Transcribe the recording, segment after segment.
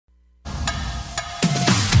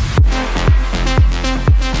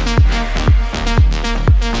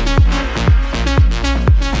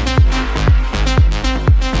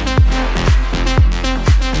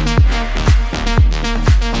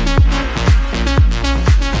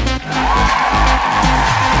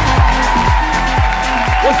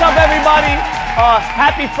everybody?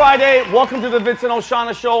 Happy Friday. Welcome to the Vincent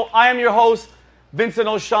Oshana Show. I am your host, Vincent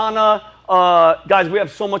Oshana. Guys, we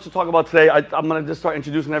have so much to talk about today. I'm going to just start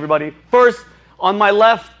introducing everybody. First, on my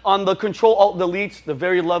left, on the Control-Alt-Deletes, the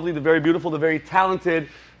very lovely, the very beautiful, the very talented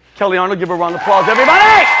Kelly Arnold. Give her a round of applause,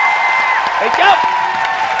 everybody! Thank you!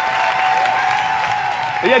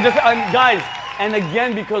 Yeah, guys, and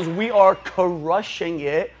again, because we are crushing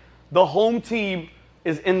it, the home team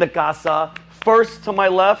is in the casa. First, to my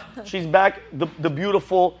left, she's back, the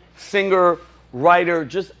beautiful singer, writer,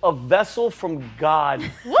 just a vessel from God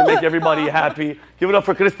to make everybody happy. Give it up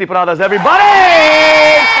for Christy Pradas, everybody!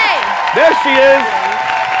 There she is.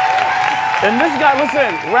 And this guy,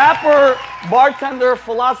 listen, rapper, bartender,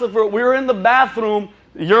 philosopher, we were in the bathroom,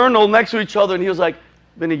 urinal next to each other, and he was like,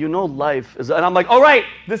 Vinny, you know life is... And I'm like, all right,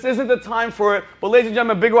 this isn't the time for it. But ladies and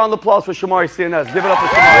gentlemen, big round of applause for Shamari CNS. Give it up for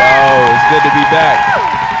Shamari. Yo, it's good to be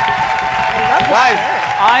back. Guys,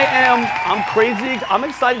 I'm crazy. I'm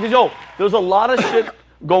excited because, there's a lot of shit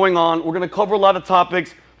going on. We're going to cover a lot of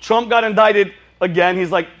topics. Trump got indicted again.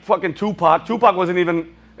 He's like fucking Tupac. Tupac wasn't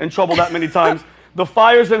even in trouble that many times. The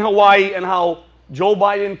fires in Hawaii and how Joe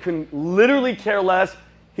Biden can literally care less.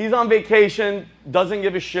 He's on vacation, doesn't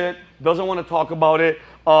give a shit, doesn't want to talk about it.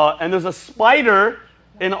 And there's a spider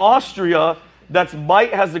in Austria that's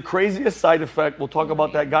bite has the craziest side effect. We'll talk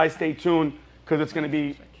about that. Guys, stay tuned because it's going to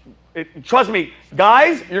be... trust me,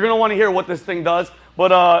 guys, you're going to want to hear what this thing does.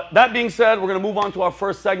 But that being said, we're going to move on to our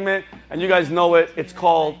first segment. And you guys know it. It's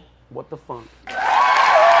called What the Funk.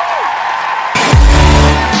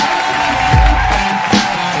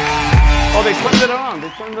 Oh, they turned it around. I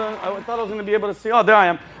thought I was going to be able to see. Oh, there I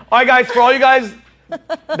am. All right, guys, for all you guys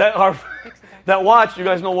that watch, you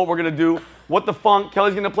guys know what we're going to do. What the Funk.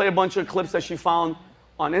 Kelly's going to play a bunch of clips that she found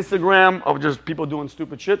on Instagram of just people doing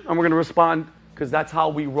stupid shit. And we're going to respond because that's how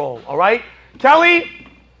we roll. All right? Kelly,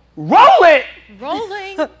 roll it!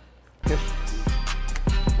 Rolling. What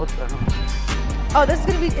the hell? Oh, this is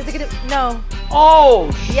going to be, is it going to, no. Oh,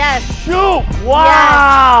 yes. Shoot.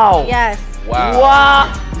 Wow. Yes. Wow.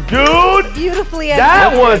 Dude. Beautifully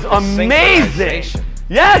that was amazing.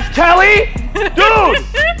 Yes, Kelly. Dude.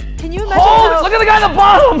 Can you imagine look at the guy at the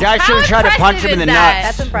bottom. Guy should have tried to punch him in the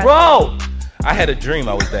nuts. That's impressive. Bro. I had a dream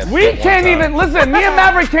I was that. We can't even, listen, me and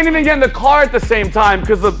Maverick can't even get in the car at the same time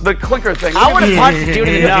because of the clicker thing. I would have punched the dude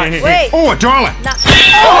in the nuts. Wait. Oh, darling.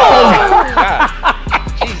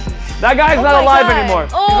 That guy's not alive anymore.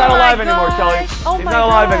 Oh He's not alive my anymore, gosh. Kelly. Oh He's my not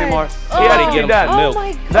alive God. anymore. Oh. He had to get dead. Oh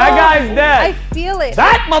my God. That guy's dead. I feel it.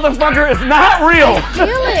 That motherfucker is not real. I feel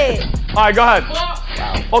it. All right, go ahead. Wow.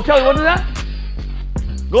 Oh, Kelly, what is that?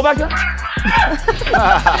 Go back to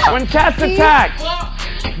when cats attack.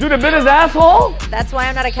 Dude, it bit his asshole? That's why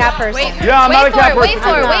I'm not a cat person. Wait, yeah, I'm not a cat person. Wait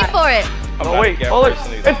for it, wait for it. Oh, wait. Oh,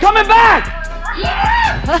 it's coming back!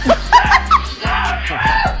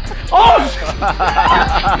 Oh!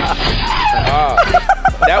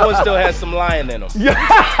 That one still has some lion in him.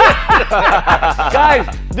 Guys,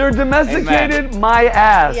 they're domesticated my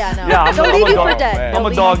ass. Yeah, no. Yeah, Don't leave you for dead. I'm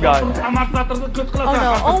a dog guy. Oh, no. Is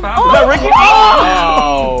that Ricky?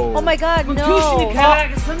 Oh. Oh, my God, no.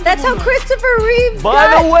 That's how Christopher Reeves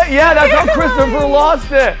By the way, yeah, that's how Christopher lost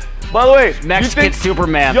it. By the way, Mexican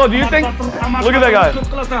Superman. Yo, do you think? Look at that guy.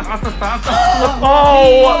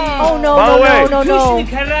 Oh no, By the way, no.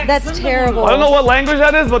 That's terrible. I don't know what language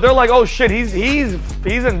that is, but they're like, oh shit, he's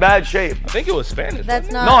in bad shape. I think it was Spanish. That's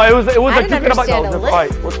not. No, it was I like didn't understand a lick. All right,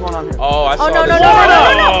 what's going on here? Oh, I saw no, this.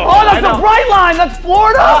 no. Oh, that's a bright line. That's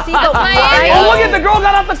Florida. See, but Miami. Oh, look at the girl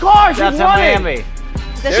got out the car. She's That's in running. Miami.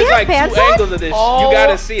 Does she There's have like pants two on? angles of this. Oh. You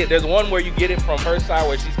gotta see it. There's one where you get it from her side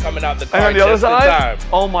where she's coming out the car And on the other just in side? time.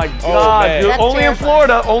 Oh my God, man. dude. That's Only in terrifying.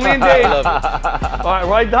 Florida. Only in Dade. I All love it.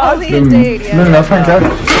 right, Dodge? Only in Dade, yeah.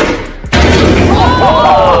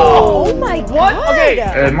 Oh my God. What? Okay.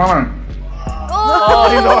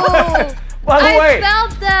 Oh. By the way, I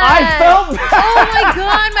felt that. I felt that. Oh my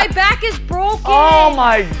God, my back is broken. Oh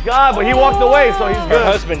my God, but he walked away, so he's Her good.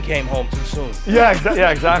 husband came home too soon. Yeah,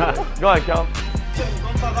 exactly. Go ahead, Cal.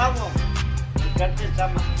 Oh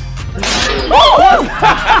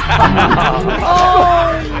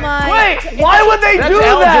my. Wait, why would they do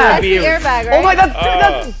that? That's the airbag, right? Oh my, that's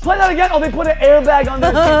play that again. Oh, they put an airbag on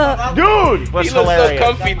there. Dude, Was He looks hilarious. so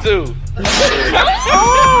comfy too.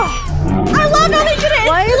 I love how they did it.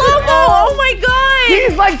 Why is it oh my God.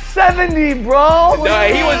 he's like 70, bro. No,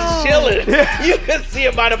 he was chilling. You could see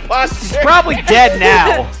him by the posture. Probably dead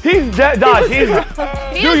now. He's dead, Dodge. He Dude,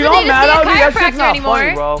 doesn't you know need to mad see a out? That shit's chiropractor not anymore.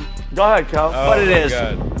 funny, bro. Go ahead, Cal. Oh But it my is.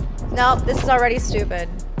 God. No, this is already stupid.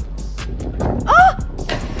 Oh!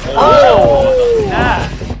 Nah.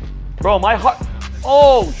 Bro, my heart.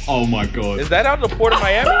 Oh. Oh my God. Is that out of the port of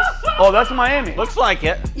Miami? Oh, that's Miami. Looks like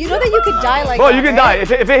it. You know that you could die like Bro, that, you can right?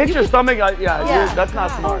 die. If it hits your stomach, that's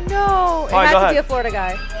not Oh smart. no! It right, has go to be ahead. a Florida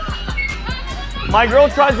guy. My girl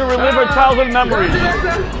tries to relive her childhood memories.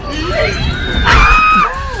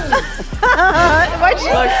 Why'd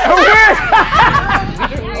you?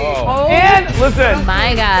 Oh. And listen.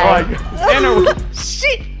 My Oh God. my God. And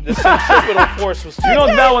Shit! The centripetal force was too. you know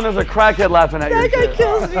that one, there's a crackhead laughing at you. That guy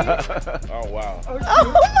kills me. Oh, wow. Oh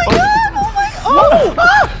my god! Oh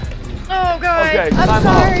my! Oh god! Okay, I'm time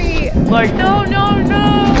sorry. out. Like, No.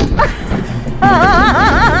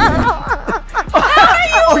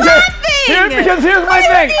 because here's my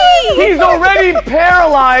thing. He's already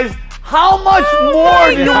paralyzed. How much more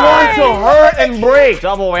do you want to hurt and break?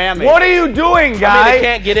 Double whammy. What are you doing, guy? I mean, it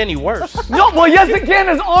can't get any worse. No, well, yes, it can.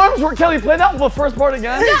 His arms were. Kelly, play that the first part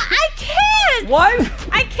again. I can't. What?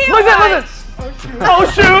 I can't. Listen. Oh,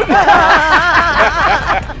 shoot.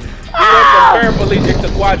 He went from paraplegic to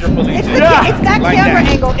quadriplegic. It's that Like camera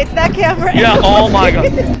that. angle. It's that camera Yeah, angle. oh my God.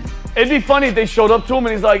 It'd be funny if they showed up to him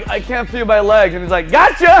and he's like, I can't feel my legs. And he's like,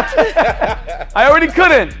 gotcha. I already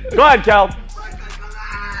couldn't. Go ahead, Cal.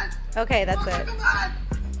 Okay, that's it.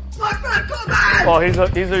 Oh, he's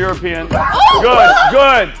a European. Oh,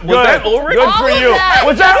 Good. Was that Ulrich? Good for All of you. that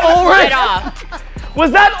Was that just Ulrich? right off.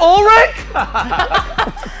 Was that Ulrich?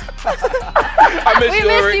 I miss We you,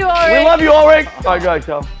 miss Ulrich. you, We Ulrich. love you, Ulrich. All right, go ahead,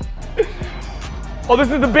 Cal. Oh, this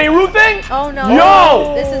is the Beirut thing? Oh no!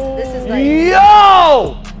 Yo! This is like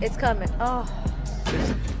Yo! it's coming. Oh.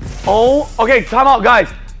 Oh, okay, time out, guys.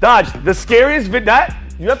 Dodge, the scariest that,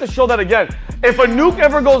 you have to show that again. If a nuke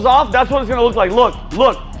ever goes off, that's what it's gonna look like. Look.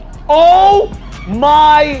 Oh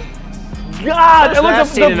my God. And look,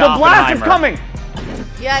 the blast is coming.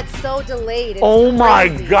 Yeah, it's so delayed. It's Oh my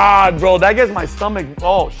crazy. God, bro. That gets my stomach.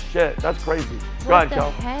 Oh shit, that's crazy. Go ahead,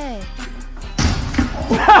 Kel. Heck?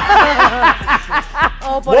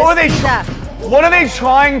 Oh, What were they? pobrecita. What are they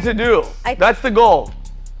trying to do? That's the goal.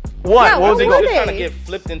 What? Yeah, what what was the were goal? They're trying to they? get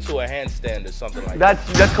flipped into a handstand or something like that.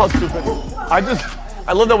 That's called stupid.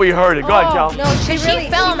 I love that we heard it. Go ahead, Cal. No, she really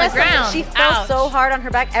fell on the messed up- ground. She fell Ouch. so hard on her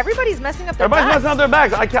back. Everybody's messing up their Everybody's backs. messing up their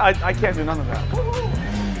backs. I can't do none of that.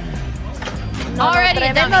 Already a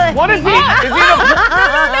tremendo dummy. de- What is he? Is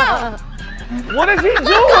he What is he doing?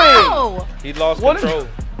 Oh. He lost What is- control.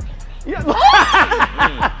 Yeah.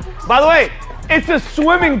 By the way, it's a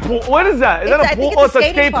swimming pool. What is that? Is that I a pool? think Oh, it's it's a a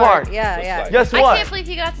skate skating park. Yeah, Looks yeah. like- Guess I what? can't believe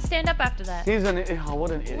you got to stand up after that. He's oh, what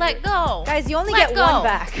an idiot. Let go. Guys, you only Let get go. one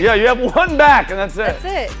back. Yeah, you have one back, and that's it.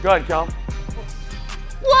 That's it. Go ahead, Cal.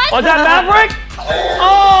 What? Oh, is that Maverick?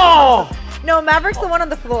 Oh! No, Maverick's the one on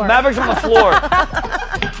the floor. Maverick's on the floor.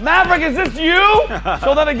 Maverick, is this you?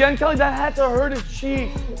 Show that again, Kelly. That had to hurt his cheek.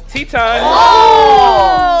 Tea time.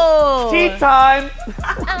 Oh! Tea time.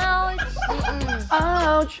 Ouch.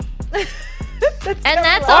 Ouch. And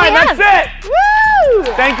that's All all right, we have. that's it. Woo!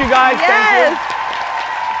 Thank you, guys. Yes. Thank you.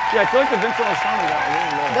 Yeah, I feel like the Vincent Oshana got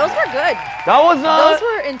really low. Those were good. That was Those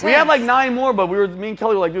were intense. We had like 9 more, but me and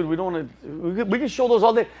Kelly were like, dude, we don't want to. We can show those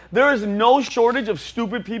all day. There is no shortage of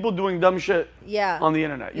stupid people doing dumb shit Yeah. on the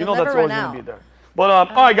internet. You You'll know that's never always run going to out. be there. But all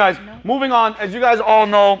right, guys, moving on. As you guys all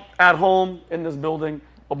know, at home in this building,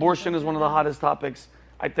 abortion is one of the hottest topics,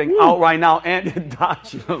 I think, out right now. And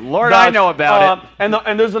Dodge, Lord, I know about it.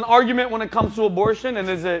 And there's an argument when it comes to abortion. And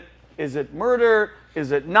is it murder?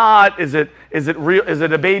 Is it not? Is it real? Is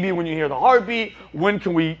it a baby when you hear the heartbeat? When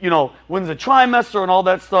can we, when's the trimester and all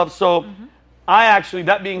that stuff? So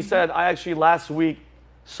that being said, I actually last week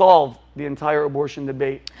solved the entire abortion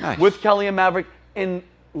debate with Kelly and Maverick in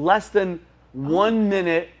less than 1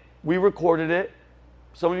 minute. We recorded it.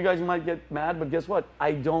 Some of you guys might get mad, but guess what?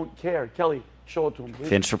 I don't care. Kelly, show it to him, please.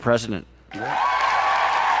 Vince for president.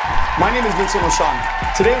 My name is Vincent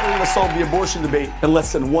Oshana. Today we're going to solve the abortion debate in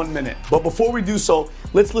less than 1 minute. But before we do so,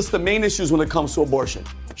 let's list the main issues when it comes to abortion,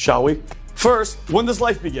 shall we? First, when does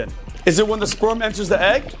life begin? Is it when the sperm enters the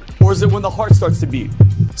egg, or is it when the heart starts to beat?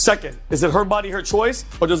 Second, is it her body, her choice,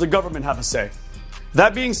 or does the government have a say?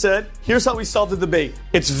 That being said, here's how we solve the debate.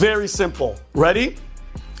 It's very simple. Ready?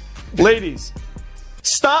 Ladies,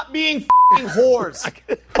 stop being f***ing whores,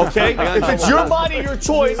 okay? If it's your body, your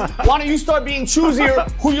choice, why don't you start being choosier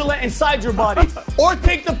who you let inside your body? Or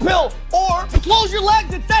take the pill, or close your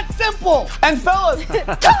legs, it's that simple. And fellas,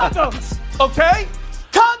 condoms, okay?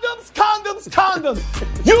 Condoms, condoms,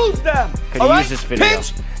 condoms. Use them, Could all you right? use this video?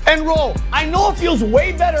 Pinch and roll. I know it feels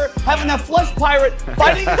way better having that flesh pirate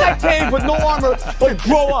fighting in that cave with no armor, but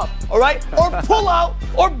grow up, all right? Or pull out,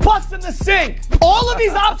 or bust in the sink. All of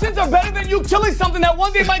these options are better than you killing something that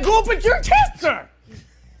one day might grow up and cure cancer. I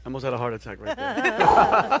almost had a heart attack right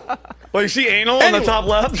there. Well, you see anal on the top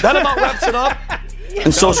left? That about wraps it up.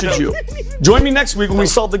 And so should you. Join me next week when we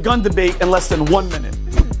solve the gun debate in less than 1 minute.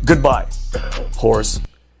 Goodbye, horse.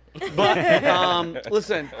 But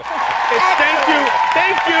listen, thank you.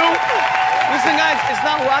 Listen, guys, it's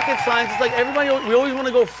not rocket science. It's like everybody. We always want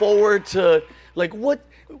to go forward to like what.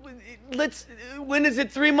 When is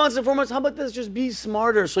it 3 months and 4 months? How about this? Just be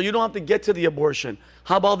smarter so you don't have to get to the abortion.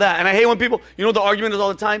 How about that? And I hate when people, the argument is all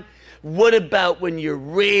the time. What about when you're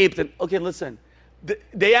raped? And okay, listen.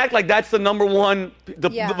 They act like that's the number one.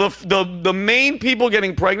 The main people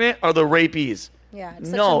getting pregnant are the rapies. Yeah, it's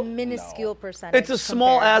such a minuscule percentage. It's a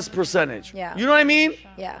small ass percentage. Yeah. You know what I mean?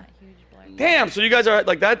 Yeah. Damn, so you guys are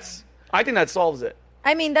like, I think that solves it.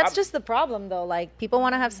 I mean, that's just the problem, though. Like, people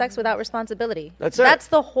want to have sex without responsibility. That's it. That's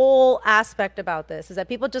the whole aspect about this, is that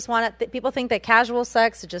people just want to, people think that casual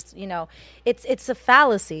sex is just, it's a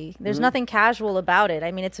fallacy. There's nothing casual about it.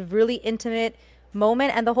 I mean, it's a really intimate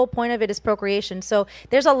moment, and the whole point of it is procreation. So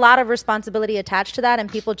there's a lot of responsibility attached to that,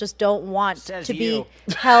 and people just don't want to be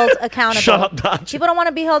held accountable. Shut up, Dodge. People don't want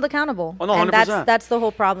to be held accountable. Oh, no, 100%. And that's the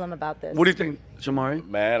whole problem about this. What do you think, Jamari?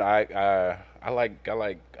 Man, I like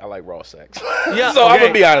raw sex. Yeah, so I'm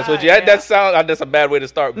gonna be honest with you. That's a bad way to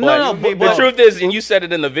start. But the truth is, and you said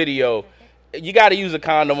it in the video, you got to use a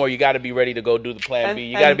condom, or you got to be ready to go do the plan B.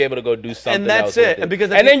 You got to be able to go do something. And that's else it. With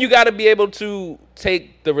it. And then you got to be able to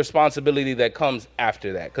take the responsibility that comes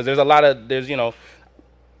after that. Because there's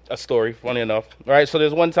a story, funny enough. Right? So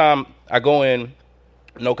there's one time I go in,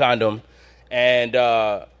 no condom, and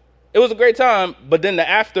it was a great time, but then the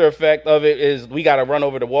after effect of it is we got to run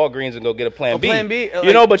over to Walgreens and go get a plan B. Plan B,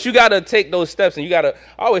 but you got to take those steps, and I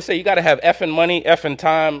always say you got to have effing money, effing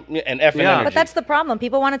time, and effing energy. But that's the problem.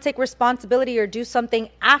 People want to take responsibility or do something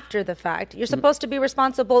after the fact. You're supposed to be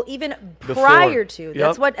responsible even prior to. Yep.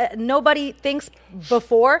 That's what nobody thinks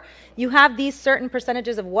before. You have these certain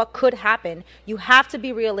percentages of what could happen. You have to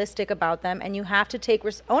be realistic about them, and you have to take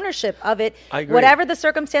ownership of it. I agree. Whatever the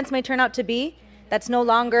circumstance may turn out to be. That's no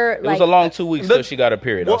longer It was a long 2 weeks till she got a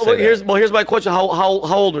period. Here's my question. How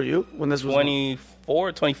old are you when this was?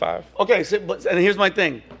 24, 25. Okay, and here's my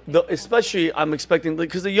thing. Especially, I'm expecting,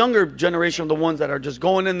 because the younger generation are the ones that are just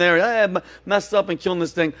going in there, messed up and killing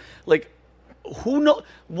this thing. Like, who knows?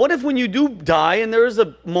 What if when you do die and there is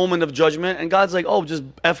a moment of judgment and God's like, oh, just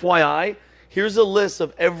FYI, here's a list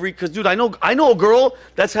of because dude, I know a girl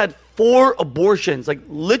that's had 4 abortions, like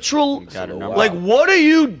literal. Like, what are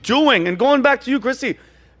you doing? And going back to you, Christy,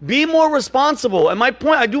 be more responsible. And my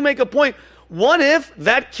point, I do make a point. What if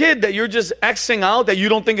that kid that you're just Xing out, that you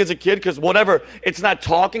don't think is a kid because whatever, it's not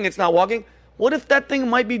talking, it's not walking. What if that thing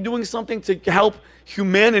might be doing something to help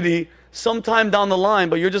humanity sometime down the line,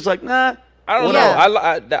 but you're just like, nah. I don't know.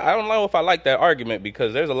 I don't know if I like that argument,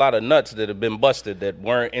 because there's a lot of nuts that have been busted that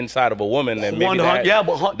weren't inside of a woman, that maybe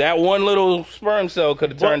that one little sperm cell could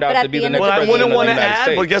have turned out to be the next president of the United States. But I wouldn't want to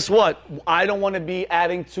add. But guess what? I don't want to be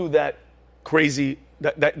adding to that crazy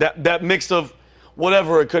that mix of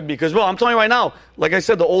whatever it could be. Because I'm telling you right now, like I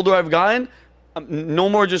said, the older I've gotten, no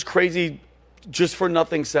more just crazy, just for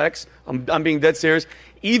nothing sex. I'm being dead serious.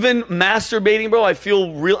 Even masturbating, bro, I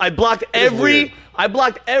feel real. I blocked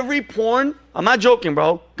every porn. I'm not joking,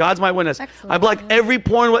 bro. God's my witness. Excellent. I blocked every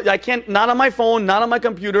porn. I can't, not on my phone, not on my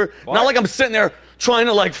computer. What? Not like I'm sitting there trying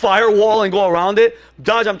to like firewall and go around it.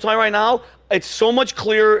 Dodge, I'm telling you right now, it's so much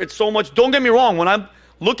clearer. It's so much, don't get me wrong. When I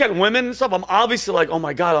look at women and stuff, I'm obviously like, oh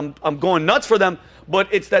my God, I'm going nuts for them. But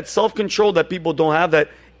it's that self-control that people don't have, that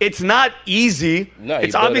it's not easy. No,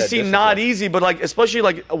 it's obviously not easy, but like, especially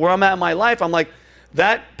like where I'm at in my life, I'm like,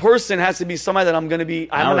 that person has to be somebody that I'm going to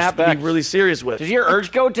have to be really serious with. Does your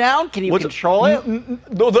urge go down? Can you control it?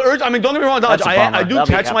 The urge, I mean, don't get me wrong, Dodge. I do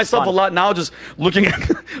catch myself a lot now just looking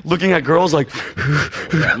at girls like.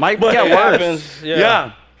 Might get worse.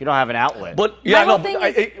 Yeah. You don't have an outlet. But go. No,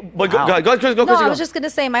 I was just going to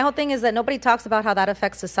say, my whole thing is that nobody talks about how that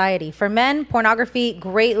affects society. For men, pornography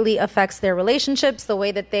greatly affects their relationships, the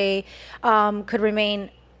way that they could remain,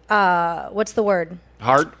 what's the word?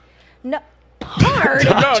 Hard? No. Hard.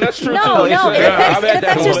 No, that's true. No. It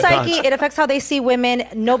affects their psyche. It affects how they see women.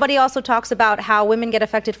 Nobody also talks about how women get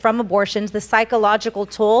affected from abortions, the psychological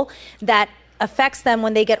toll that affects them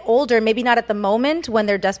when they get older. Maybe not at the moment when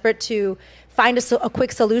they're desperate to find a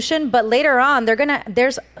quick solution, but later on,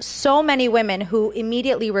 there's so many women who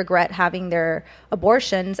immediately regret having their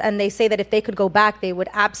abortions, and they say that if they could go back, they would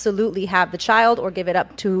absolutely have the child or give it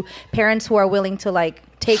up to parents who are willing to like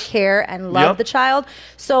take care and love the child.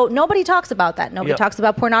 So nobody talks about that. Nobody talks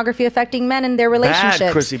about pornography affecting men and their relationships.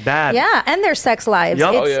 Bad, Chrissy, bad. Yeah, and their sex lives.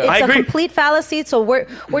 It's I a agree. complete fallacy. So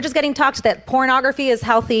we're just getting taught that pornography is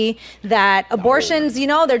healthy, that abortions,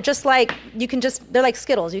 they're just like, they're like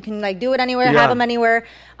Skittles. You can like do it anywhere, have them anywhere.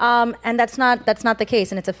 And that's not the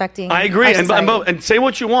case, and it's affecting I agree. our society. And say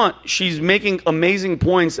what you want. She's making amazing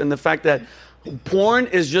points in the fact that porn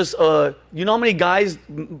is just you know how many guys,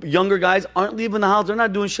 younger guys, aren't leaving the house. They're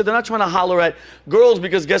not doing shit. They're not trying to holler at girls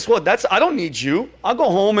because guess what? I don't need you. I'll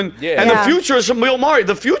go home and the future is from Mari.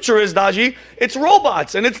 The future is, Daji, it's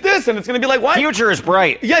robots and it's this and it's gonna be like what? Future is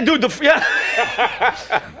bright. Yeah, dude.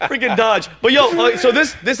 Freaking Dodge. But so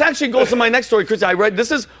this actually goes to my next story, Chris. I read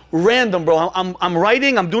this is random, bro. I'm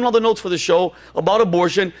writing. I'm doing all the notes for the show about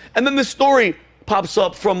abortion, and then this story pops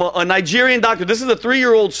up from a Nigerian doctor. This is a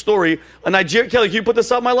 3-year-old story. Kelly, can you put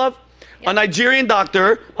this up, my love? Yep. A Nigerian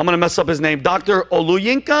doctor, I'm going to mess up his name, Dr.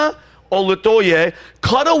 Oluyinka Olutoye,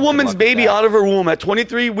 cut a woman's baby out of her womb at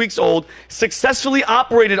 23 weeks old, successfully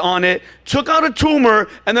operated on it, took out a tumor,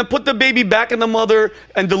 and then put the baby back in the mother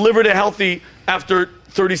and delivered it healthy after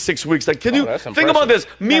 36 weeks. Like, can you think about this?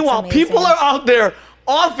 Meanwhile, people are out there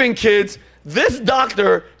offing kids. This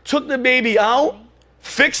doctor took the baby out,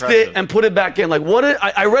 fixed it and put it back in. Like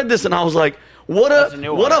I read this and I was like, what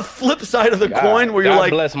a flip side of the coin where you're like,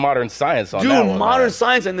 bless modern science on dude, that one, modern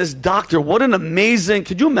science and this doctor, what an amazing,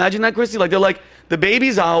 could you imagine that, Christy? Like they're like, the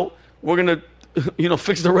baby's out, we're gonna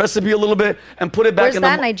fix the recipe a little bit and put it back in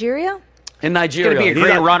Nigeria? In Nigeria. He's going to be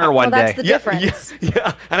a great runner one day. That's the difference.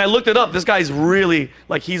 Yeah. And I looked it up. This guy's really,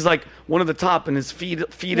 like, he's like one of the top in his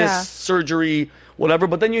fetus surgery, whatever.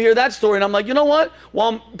 But then you hear that story, and I'm like, you know what?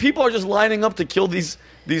 While people are just lining up to kill these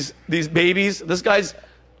babies, this guy's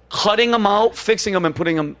cutting them out, fixing them, and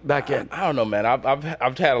putting them back in. I don't know, man.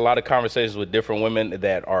 I've had a lot of conversations with different women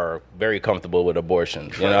that are very comfortable with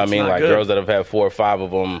abortions. You know what I mean? Like good. Girls that have had 4 or 5 of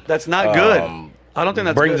them. That's not good. I don't think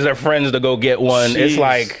that's brings good. their friends to go get one. Jeez. It's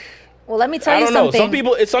like. Well, let me tell you something.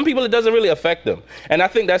 something. Some people, it doesn't really affect them, and I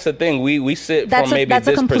think that's the thing. We sit from maybe that's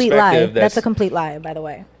this a complete perspective. lie. That's a complete lie, by the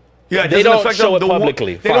way. Yeah, they don't show it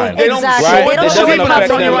publicly. They don't Exactly. show They it. don't show it I'm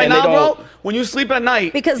telling you publicly. right now, bro. When you sleep at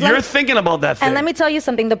night, Because you're thinking about that thing. And let me tell you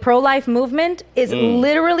something. The pro-life movement is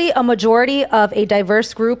literally a majority of a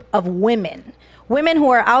diverse group of women. Women who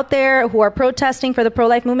are out there, who are protesting for the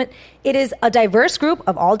pro-life movement. It is a diverse group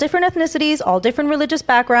of all different ethnicities, all different religious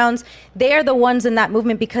backgrounds. They are the ones in that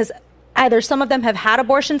movement because either some of them have had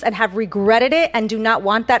abortions and have regretted it and do not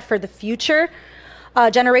want that for the future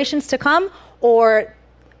generations to come, or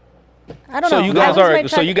I don't know. You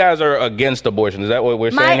guys are against abortion. Is that what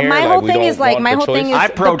we're saying here? My whole thing is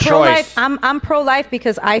I'm pro-choice. I'm pro-life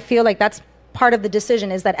because I feel like that's part of the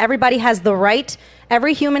decision is that everybody has the right,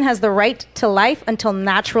 every human has the right to life until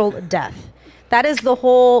natural death. That is the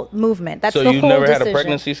whole movement. That's the whole decision. So you've never had a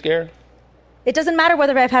pregnancy scare? It doesn't matter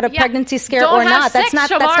whether I've had a pregnancy scare Don't or have not. sex,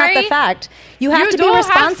 That's not the fact. You have to be don't have-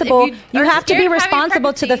 responsible. if You are have to be scared of having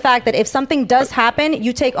responsible to the pregnancy- fact that if something does happen,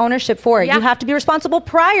 you take ownership for it. Yeah. You have to be responsible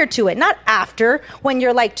prior to it, not after when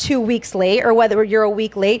you're like 2 weeks late or whether you're a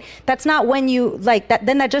week late. That's not when you like that.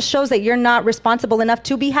 Then that just shows that you're not responsible enough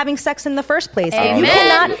to be having sex in the first place.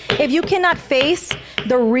 Amen. If you cannot face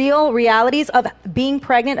the real realities of being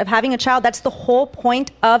pregnant, of having a child, that's the whole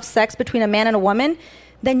point of sex between a man and a woman.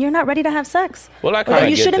 Then you're not ready to have sex. Well, I Or kinda that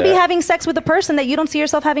you get shouldn't that. be having sex with a person that you don't see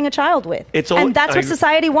yourself having a child with. And that's what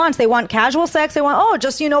society wants. They want casual sex. They want,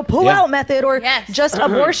 just, pull out method or just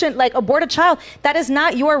abortion, like abort a child. That is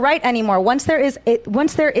not your right anymore. Once there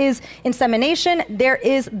is insemination, there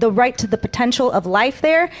is the right to the potential of life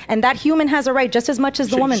there. And that human has a right just as much as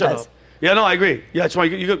the woman does. Yeah, no, I agree. Yeah, that's why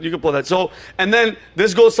you could pull that. So, and then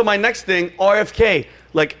this goes to my next thing, RFK.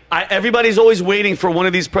 Like, everybody's always waiting for one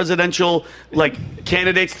of these presidential,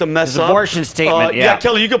 candidates to mess up. Abortion statement, yeah,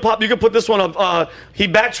 Kelly, you could put this one up. He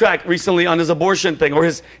backtracked recently on his abortion thing, or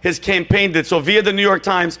his campaign did. So via the New York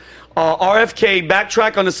Times, RFK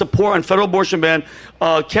backtracked on his support on federal abortion ban.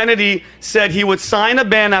 Kennedy said he would sign a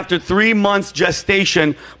ban after 3 months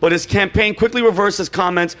gestation, but his campaign quickly reversed his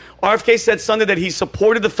comments. RFK said Sunday that he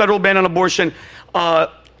supported the federal ban on abortion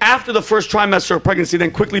after the first trimester of pregnancy, then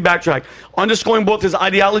quickly backtracked, underscoring both his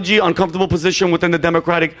ideology, uncomfortable position within the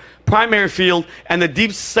Democratic primary field, and the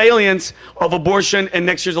deep salience of abortion in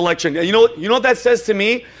next year's election. And you know what that says to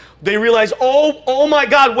me? They realize, oh my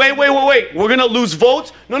God, wait, we're going to lose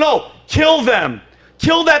votes? No, kill them.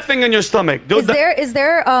 Kill that thing in your stomach. Is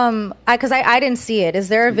there because I didn't see it. Is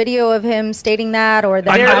there a video of him stating that or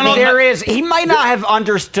that? There is. He might not have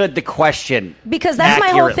understood the question. Because that's my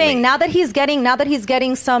whole thing. Now that he's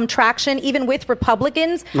getting some traction, even with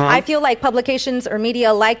Republicans, I feel like publications or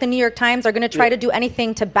media like the New York Times are going to try to do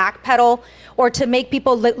anything to backpedal or to make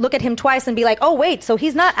people look at him twice and be like, oh, wait, so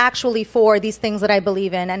he's not actually for these things that I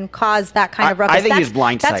believe in and cause that kind of ruckus. I think he's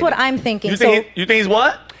blindsided. That's what I'm thinking. You think he's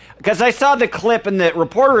what? Because I saw the clip and the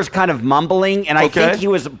reporter was kind of mumbling, and I think he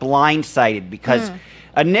was blindsided because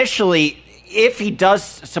initially, if he does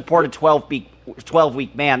support a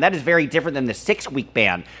 12-week ban, that is very different than the 6-week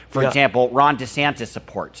ban, for example, Ron DeSantis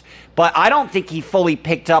supports. But I don't think he fully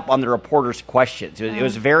picked up on the reporter's questions. It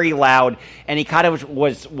was very loud, and he kind of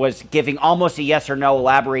was giving almost a yes or no,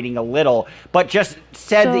 elaborating a little, but just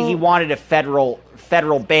said that he wanted a federal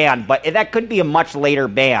ban, but that could be a much later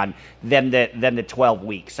ban than the 12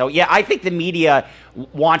 weeks. So yeah, I think the media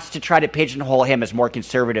wants to try to pigeonhole him as more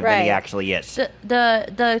conservative than he actually is.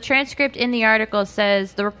 The transcript in the article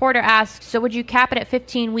says the reporter asked, "So would you cap it at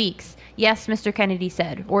 15 weeks?" "Yes," Mr. Kennedy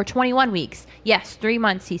said. "Or 21 weeks?" "Yes, 3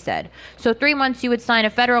 months," he said. "So 3 months you would sign a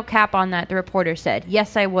federal cap on that?" the reporter said.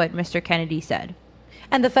 "Yes, I would," Mr. Kennedy said.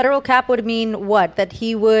 And the federal cap would mean what? That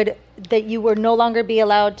you would no longer be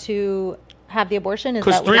allowed to have the abortion? Is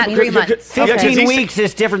that what 3 months? 15 weeks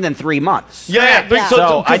is different than 3 months. Yeah.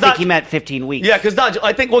 So I think he meant 15 weeks. Yeah, because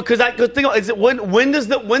I think when does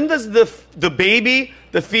the baby,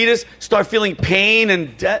 the fetus, start feeling pain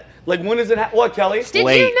and death? Like when does it happen? What, Kelly? Did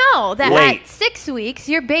you know that at 6 weeks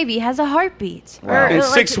your baby has a heartbeat? Wow. In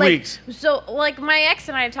 6 weeks. So like my ex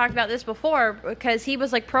and I have talked about this before because he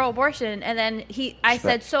was like pro-abortion, and then I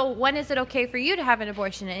said, "So when is it okay for you to have an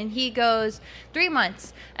abortion?" And he goes, 3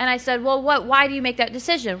 months. And I said, "Well, why do you make that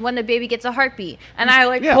decision? When the baby gets a heartbeat?" And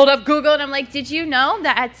I pulled up Google and I'm like, "Did you know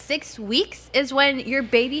that at 6 weeks is when your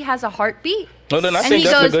baby has a heartbeat?" No, then I think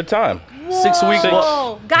that's a good time. Whoa. 6 weeks.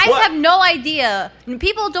 Guys have no idea.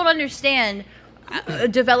 People don't understand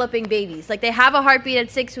developing babies. Like they have a heartbeat at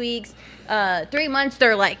 6 weeks. 3 months,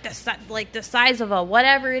 they're like the size of a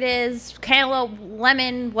whatever it is, cantaloupe,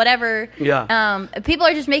 lemon, whatever. Yeah. People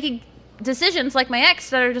are just making decisions like my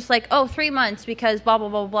ex that are just like, oh, 3 months because blah, blah,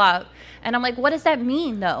 blah, blah. And I'm like, what does that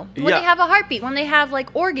mean, though? When they have a heartbeat, when they have, like,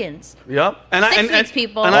 organs. Yep. 6 weeks,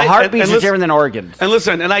 people. Heartbeats are different than organs. And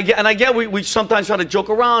listen, and I get we sometimes try to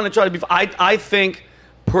joke around and try to be... I think,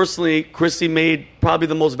 personally, Chrissy made probably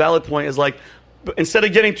the most valid point is, like, instead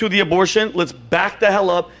of getting to the abortion, let's back the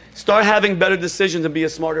hell up, start having better decisions and be a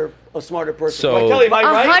smarter person. So, right, Kelly, am I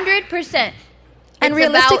right? 100%. And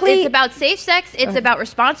realistically, it's about safe sex. It's about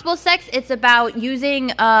responsible sex. It's about using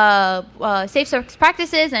safe sex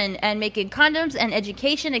practices and making condoms and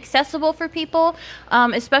education accessible for people,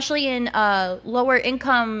 especially in lower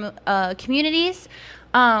income communities.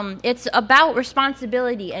 It's about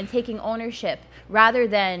responsibility and taking ownership rather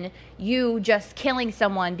than you just killing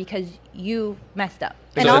someone because you messed up.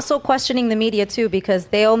 And also questioning the media, too, because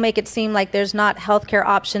they'll make it seem like there's not healthcare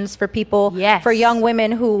options for people, for young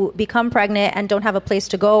women who become pregnant and don't have a place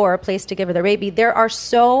to go or a place to give their baby. There are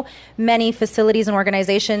so many facilities and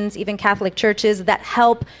organizations, even Catholic churches, that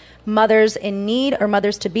help mothers in need or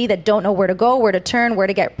mothers-to-be that don't know where to go, where to turn, where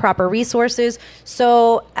to get proper resources.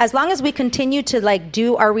 So as long as we continue to like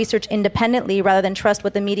do our research independently rather than trust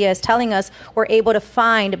what the media is telling us, we're able to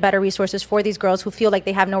find better resources for these girls who feel like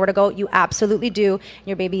they have nowhere to go. You absolutely do.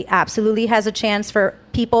 Your baby absolutely has a chance for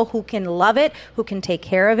people who can love it, who can take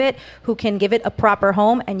care of it, who can give it a proper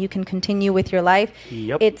home, and you can continue with your life.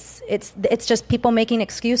 Yep. It's just people making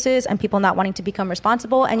excuses and people not wanting to become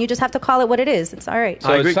responsible, and you just have to call it what it is. It's all right.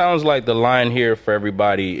 So it sounds like the line here for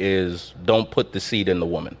everybody is don't put the seed in the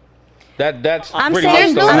woman. That's I'm pretty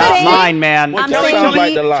saying, much not mine, man. I'm that saying sounds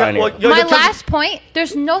like the line here. My last point,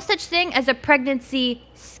 there's no such thing as a pregnancy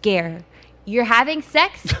scare. You're having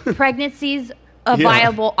sex, pregnancy's a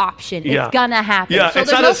viable option. It's gonna happen. Yeah, so it's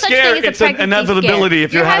there's not no a such scare, thing as a it's an pregnancy inevitability scare.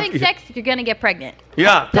 if you're having sex, you're gonna get pregnant.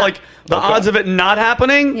 Yeah, like the odds of it not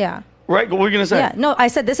happening. Yeah. Right? What were you going to say? Yeah, no, I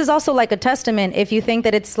said this is also like a testament. If you think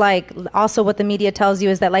that it's like also what the media tells you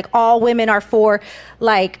is that like all women are for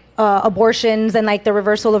like abortions and like the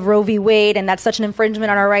reversal of Roe v. Wade, and that's such an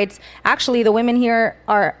infringement on our rights. Actually, the women here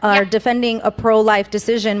are defending a pro-life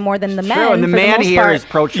decision more than the men. True, and the man here is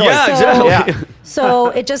pro-choice. Yeah, exactly. So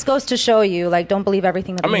it just goes to show you, like, don't believe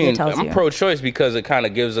everything that the media tells you. I'm pro-choice because it kind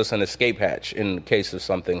of gives us an escape hatch in case of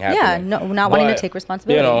something happening. Yeah, not wanting to take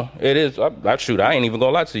responsibility. You know, it is. I ain't even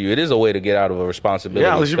gonna lie to you. It is a way to get out of a responsibility.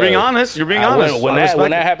 Yeah, you're being honest. You're being honest. When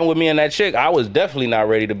that happened with me and that chick, I was definitely not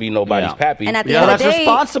ready to be nobody's pappy. And at the end of the day,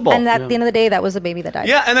 responsible. And at the end of the day, that was a baby that died.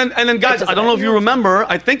 Yeah, and then guys, I don't know if you remember.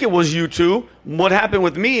 I think it was you two. What happened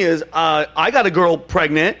with me is I got a girl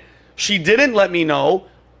pregnant. She didn't let me know.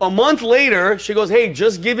 A month later, she goes, "Hey,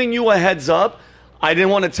 just giving you a heads up. I didn't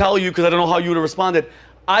want to tell you because I don't know how you would have responded.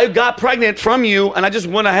 I got pregnant from you, and I just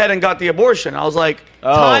went ahead and got the abortion." I was like,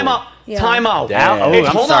 "Time out, time out.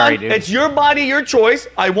 I'm sorry, dude. It's your body, your choice.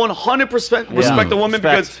 I 100% respect the woman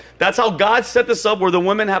because that's how God set this up, where the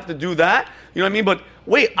women have to do that. You know what I mean? But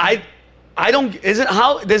wait, I don't.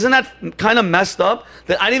 Isn't that kind of messed up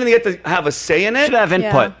that I didn't even get to have a say in it? Should have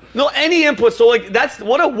input. No, any input. So like that's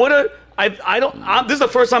what a. This is the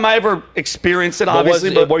first time I ever experienced it,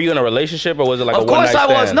 obviously. But were you in a relationship or was it like a one-night stand? Of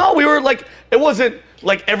course I was. No, we were like, it wasn't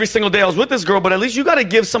like every single day I was with this girl, but at least you got to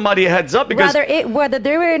give somebody a heads up because whether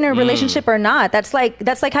they were in a relationship or not, that's like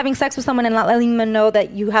having sex with someone and not letting them know that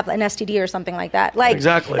you have an STD or something like that. Like,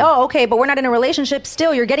 exactly. Oh, okay, but we're not in a relationship.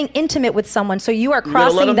 Still, you're getting intimate with someone, so you are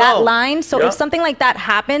crossing that line. So if something like that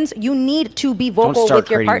happens, you need to be vocal with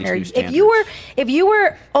your partner. If you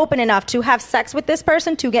were open enough to have sex with this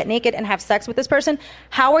person, to get naked and have sex with this person,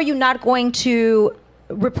 how are you not going to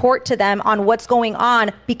report to them on what's going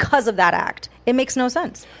on because of that act? It makes no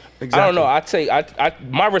sense. Exactly. I don't know. I'd say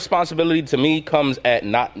my responsibility to me comes at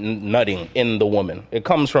not nutting in the woman. It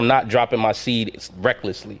comes from not dropping my seed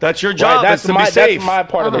recklessly. That's your job. Right? That's safe. That's my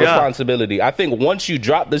part of the responsibility. I think once you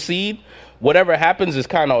drop the seed, whatever happens is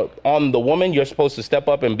kind of on the woman. You're supposed to step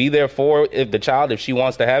up and be there for the child if she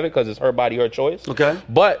wants to have it because it's her body, her choice. Okay.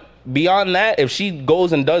 But beyond that, if she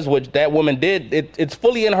goes and does what that woman did, it's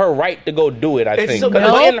fully in her right to go do it, I think. Because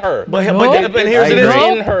it's in her. But here's it is.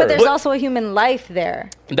 In her. But there's also a human life there.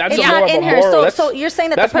 That's it's more not of in a her. moral. So you're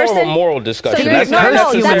saying that that's the person. That's more of a moral discussion. So that's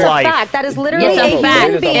a fact. That is literally It's a a fact.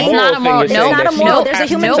 human being. It's not a moral. It's not a moral. There's a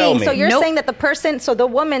human being. So you're Nope. saying that the person, so the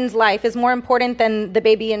woman's life is more important than the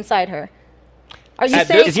baby inside her. Are you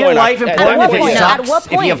saying is your life important if it sucks? At what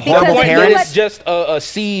point? If you have horrible parents? It's just a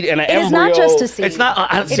seed and an embryo. It is not just a seed. It's not.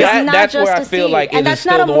 That's where I feel like it is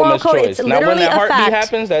still the woman's choice. Now, when that heartbeat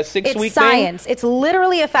happens, that 6-week thing. It's science. It's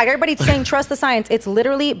literally a fact. Everybody's saying trust the science. It's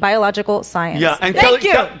literally biological science. Yeah, and Thank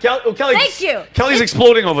you. Kelly's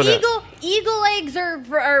exploding over there. Eagle eggs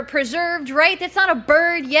are preserved, right? That's not a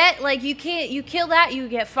bird yet. Like you kill that, you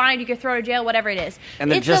get fined, you get thrown in jail, whatever it is.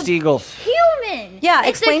 And they're just eagles. Human. Yeah,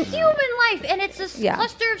 it's a human life, and it's a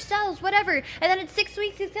cluster of cells, whatever. And then in 6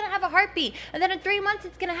 weeks, it's gonna have a heartbeat, and then in 3 months,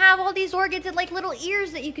 it's gonna have all these organs and like little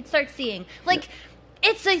ears that you could start seeing. Like.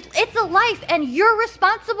 It's a life, and you're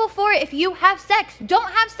responsible for it if you have sex. Don't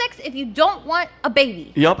have sex if you don't want a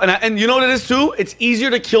baby. Yep, and you know what it is too? It's easier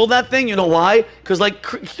to kill that thing. You know why? Because like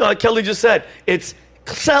Kelly just said, it's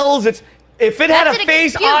cells. If it had a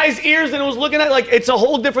face, eyes, ears, and it was looking at like it's a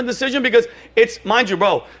whole different decision because it's, mind you,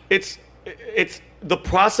 bro, it's the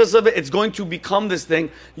process of it. It's going to become this thing.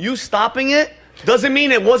 You stopping it doesn't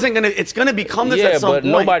mean it wasn't gonna. It's gonna become this at some point.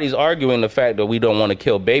 Yeah, but nobody's arguing the fact that we don't want to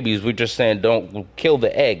kill babies. We're just saying don't kill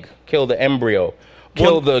the egg, kill the embryo,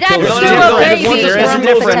 kill the.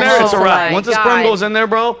 Once the sperm goes in there,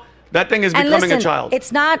 bro, that thing is becoming a child.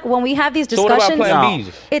 It's not when we have these So discussions. what about Plan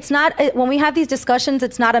Bs? It's not when we have these discussions.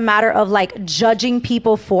 It's not a matter of like judging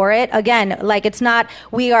people for it. Again, like it's not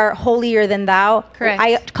we are holier than thou. Correct.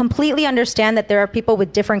 I completely understand that there are people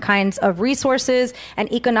with different kinds of resources and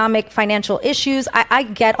economic, financial issues. I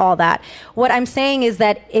get all that. What I'm saying is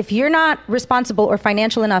that if you're not responsible or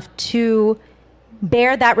financial enough to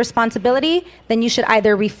bear that responsibility, then you should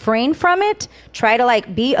either refrain from it, try to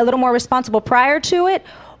like be a little more responsible prior to it,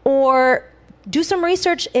 or do some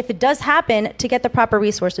research if it does happen to get the proper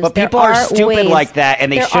resources. But people are stupid like that,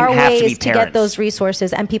 and they shouldn't have to be parents. There are ways to get those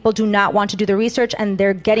resources, and people do not want to do the research, and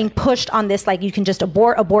they're getting pushed on this like you can just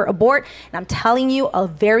abort. And I'm telling you, a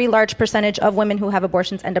very large percentage of women who have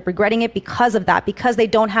abortions end up regretting it because of that, because they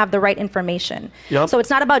don't have the right information. Yep. So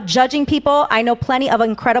it's not about judging people. I know plenty of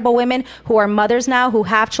incredible women who are mothers now, who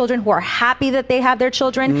have children, who are happy that they have their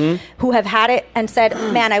children, who have had it and said,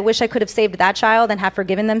 man, I wish I could have saved that child, and have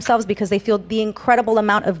forgiven themselves because they feel the incredible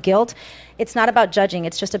amount of guilt. It's not about judging.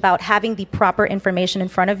 It's just about having the proper information in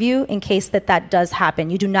front of you in case that does happen.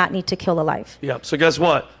 You do not need to kill a life. Yep. So guess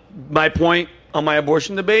what? My point on my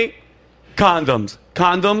abortion debate, condoms,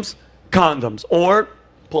 or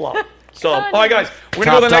pull out. So, all right, guys, we're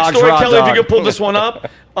going to go to the next story. Kelly, if you could pull this one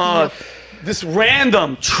up. This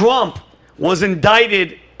random Trump was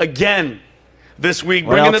indicted again. this week,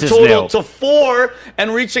 What bringing else the is total new? to 4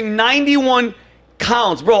 and reaching 91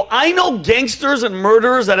 counts. Bro, I know gangsters and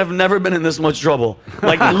murderers that have never been in this much trouble.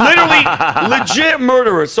 Like, literally, legit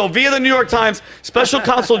murderers. So, via the New York Times, Special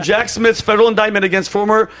Counsel Jack Smith's federal indictment against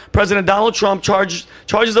former President Donald Trump charges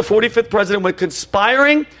the 45th president with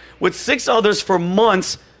conspiring with 6 others for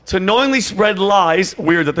months to knowingly spread lies,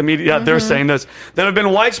 weird that the media, they're saying this, that have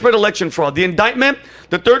been widespread election fraud. The indictment,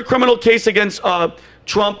 the third criminal case against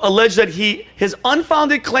Trump, alleged that his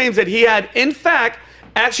unfounded claims that he had, in fact,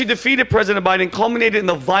 actually defeated President Biden, culminated in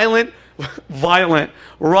the violent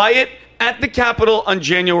riot at the Capitol on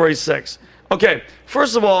January 6th. Okay,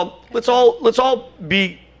 first of all, let's all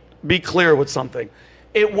be clear with something.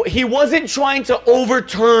 He wasn't trying to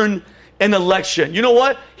overturn an election. You know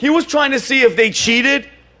what? He was trying to see if they cheated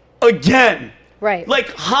again. Right.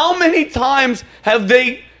 Like, how many times have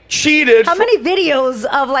they cheated? How many videos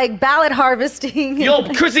of like ballot harvesting? Yo,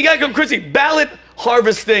 Chrissy, ballot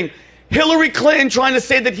harvesting. Hillary Clinton trying to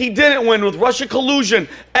say that he didn't win with Russia collusion.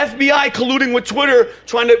 FBI colluding with Twitter,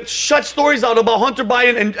 trying to shut stories out about Hunter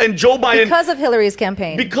Biden and Joe Biden. Because of Hillary's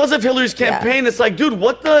campaign. Because of Hillary's campaign. Yeah. It's like, dude,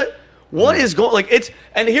 what is going, like, it's,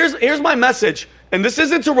 and here's my message. And this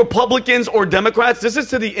isn't to Republicans or Democrats. This is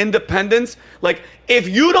to the independents. Like, if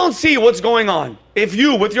you don't see what's going on, if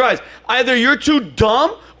you, with your eyes, either you're too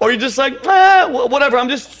dumb or you're just like, whatever, I'm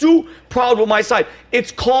just too proud with my side.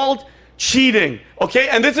 It's called cheating, okay?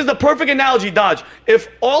 And this is the perfect analogy, Dodge. If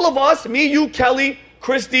all of us, me, you, Kelly,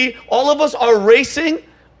 Christy, all of us are racing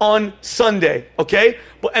on Sunday, okay?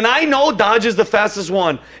 And I know Dodge is the fastest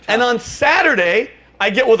one. And on Saturday, I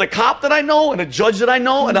get with a cop that I know and a judge that I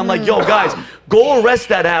know, and I'm like, yo, guys, go arrest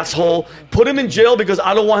that asshole, put him in jail because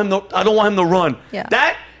I don't want him to run. Yeah.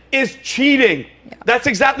 That is cheating. Yeah. That's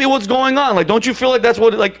exactly what's going on. Like, don't you feel like that's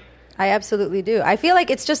what, like, I absolutely do. I feel like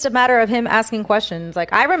it's just a matter of him asking questions.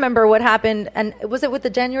 Like, I remember what happened, and was it with the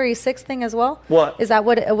January 6th thing as well? What? Is that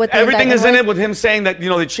what everything is in it with him saying that,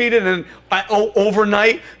 they cheated and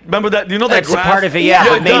overnight. Remember that? That's graph? That's part of it,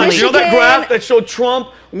 yeah. Mainly. You know that graph that showed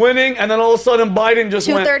Trump winning, and then all of a sudden Biden just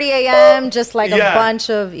 2:30 a.m., just like a bunch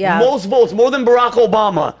of, most votes, more than Barack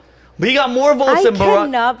Obama. But he got more votes than Barack. I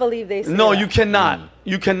cannot believe they said No, that. you cannot.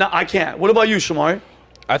 You cannot. I can't. What about you, Shamari?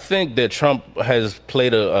 I think that Trump has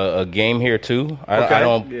played a game here, too. I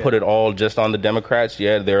don't put it all just on the Democrats.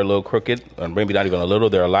 Yeah, they're a little crooked, or maybe not even a little.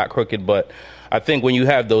 They're a lot crooked. But I think when you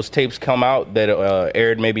have those tapes come out that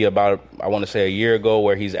aired maybe about, I want to say, a year ago,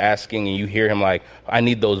 where he's asking and you hear him like, I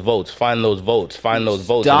need those votes, find those votes, find those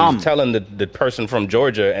votes. And he's telling the person from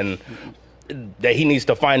Georgia and that he needs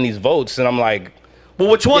to find these votes. And I'm like, well,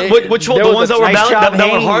 which one? Which one? The ones that were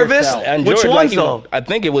that were harvest? And which George, ones though? I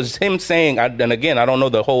think it was him saying. And again, I don't know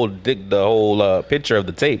the whole picture of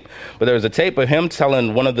the tape, but there was a tape of him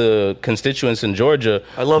telling one of the constituents in Georgia.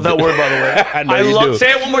 I love that word, by the way. I know you do. Say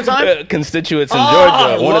it one more time. Constituents in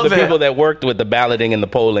Georgia. One of the people it. that worked with the balloting and the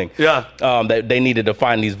polling. Yeah. That they needed to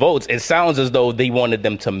find these votes. It sounds as though they wanted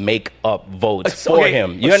them to make up votes for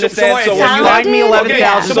him. You understand? So when you find me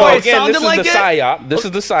 11,000 So votes. again, this is the psyop. This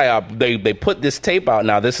is the psyop. They put this tape out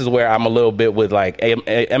now. This is where I'm a little bit with like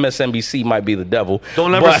MSNBC might be the devil.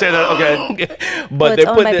 Don't ever say that, okay? But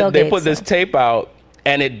they put this tape out,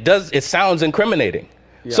 and it sounds incriminating.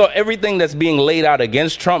 Yeah. So everything that's being laid out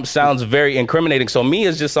against Trump sounds very incriminating. So me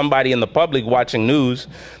as just somebody in the public watching news,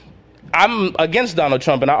 I'm against Donald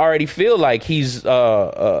Trump, and I already feel like he's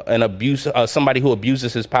somebody who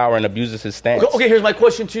abuses his power and abuses his stance. Okay, here's my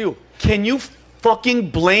question to you: can you fucking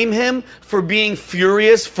blame him for being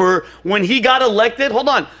furious for when he got elected? Hold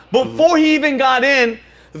on. Before he even got in,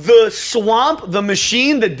 the swamp, the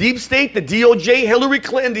machine, the deep state, the DOJ, Hillary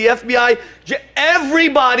Clinton, the FBI,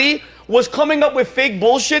 everybody was coming up with fake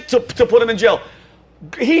bullshit to put him in jail.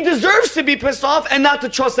 He deserves to be pissed off and not to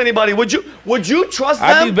trust anybody. Would you trust them?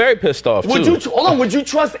 I'd be very pissed off, too. Would you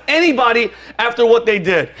trust anybody after what they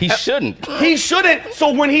did? He shouldn't. He shouldn't.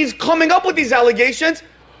 So when he's coming up with these allegations,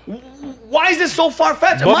 why is this so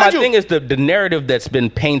far-fetched? But my thing is the narrative that's been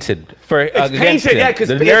painted against him. Yeah, because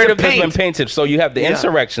the narrative that's been painted. So you have the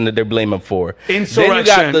insurrection that they're blaming for.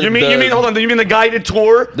 Insurrection. You mean the guided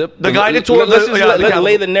tour? The guided tour? Let's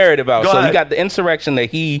lay the narrative out. So you got the insurrection that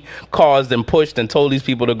he caused and pushed and told these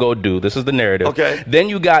people to go do. This is the narrative. Okay. Then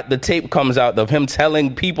you got the tape comes out of him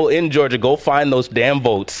telling people in Georgia, go find those damn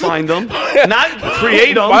votes. Find them. Not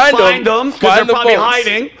create them. Find them. Because they're probably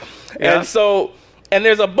hiding. And so And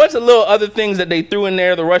there's a bunch of little other things that they threw in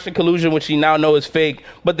there, the Russian collusion, which you now know is fake.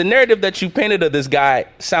 But the narrative that you painted of this guy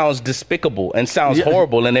sounds despicable and sounds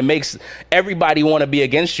horrible, and it makes everybody want to be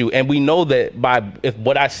against you. And we know that if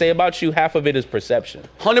what I say about you, half of it is perception.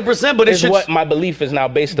 100%, but it's what my belief is now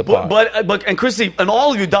based upon. But and Chrissy, and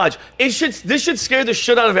all of you, Dodge, this should scare the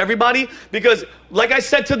shit out of everybody, because, like I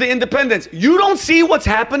said to the independents, you don't see what's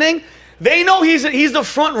happening. They know he's the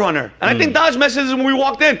front runner. And I think Dodge messages when we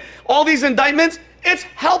walked in, all these indictments, it's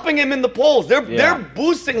helping him in the polls. They're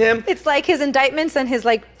boosting him. It's like his indictments and his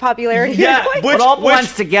popularity. Yeah, it all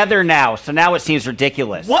blends together now. So now it seems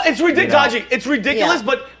ridiculous. Well, it's ridiculous. It's ridiculous.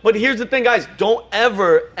 Yeah. But here's the thing, guys. Don't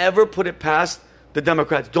ever put it past the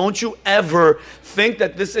Democrats. Don't you ever think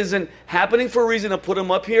that this isn't happening for a reason to put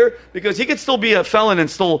him up here, because he could still be a felon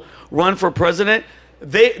and still run for president.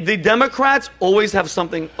 The Democrats always have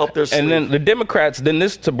something up their sleeve. And then the Democrats,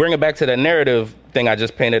 to bring it back to that narrative thing I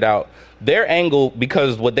just painted out, their angle,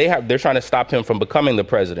 because what they're trying to stop him from becoming the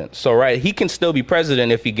president. So, he can still be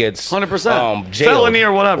president if he gets 100% jailed, felony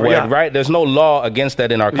or whatever. Right? There's no law against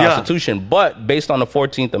that in our Constitution. But based on the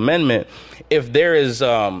 14th Amendment, if there's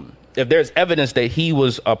evidence that he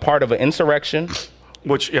was a part of an insurrection,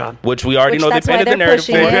 which we already know they painted the narrative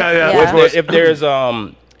for. If there's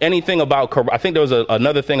anything about, I think there was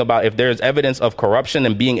another thing about if there's evidence of corruption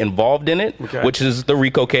and being involved in it, which is the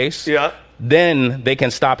RICO case. Yeah. Then they can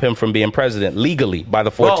stop him from being president legally by the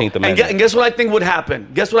 14th Amendment. And guess what I think would happen?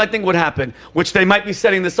 Which they might be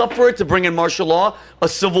setting this up for it to bring in martial law, a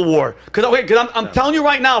civil war. Because I'm telling you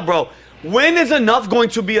right now, bro, when is enough going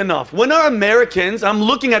to be enough? When are Americans, I'm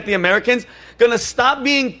looking at the Americans, going to stop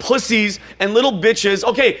being pussies and little bitches?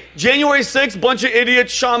 Okay, January 6th, bunch of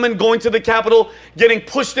idiots, shaman going to the Capitol, getting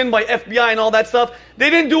pushed in by FBI and all that stuff.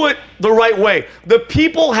 They didn't do it the right way. The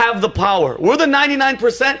people have the power. We're the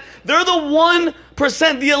 99%. They're the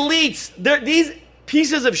 1%, the elites. They're these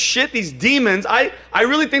pieces of shit, these demons. I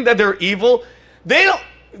really think that they're evil. They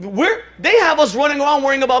have us running around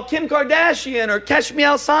worrying about Kim Kardashian or Catch Me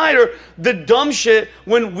Outside or the dumb shit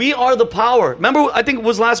when we are the power. Remember, I think it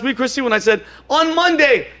was last week, Christy, when I said, on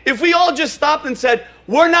Monday, if we all just stopped and said,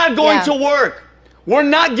 we're not going to work, we're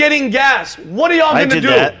not getting gas, what are y'all going to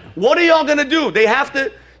do? What are y'all going to do? They have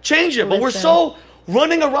to change it. But we're so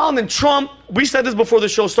running around, and Trump, we said this before the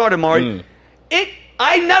show started, Mari,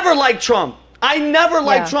 I never liked Trump. I never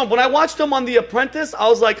liked Trump. When I watched him on The Apprentice, I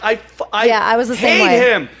was like, I was the same way.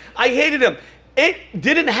 him. I hated him. It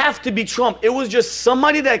didn't have to be Trump. It was just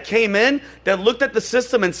somebody that came in that looked at the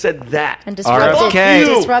system and said that. And disrupted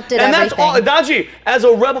everything. And that's all. Daji, as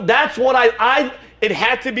a rebel, that's what it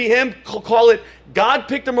had to be him. Call it God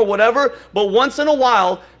picked him or whatever. But once in a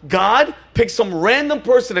while, God picks some random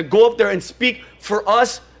person to go up there and speak for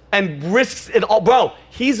us and risks it all. Bro,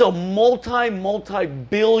 he's a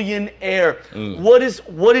multi-billionaire.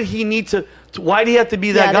 What did he need to why do you have to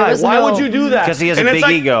be that guy? Why would you do that? Because he has a big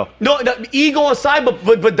ego. No, ego aside,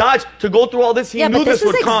 but Dodge, to go through all this, he knew this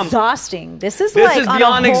would come. Exhausting. This is beyond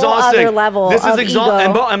on a whole exhausting. Other level this is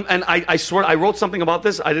exhausting. And I swear, I wrote something about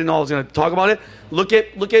this. I didn't know I was going to talk about it. Look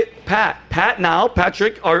at Pat.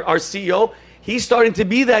 Patrick, our CEO, he's starting to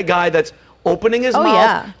be that guy that's opening his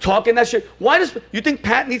mouth, talking that shit. Why does you think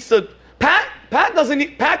Pat needs to? Pat doesn't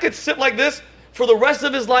need. Pat could sit like this for the rest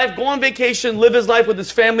of his life, go on vacation, live his life with his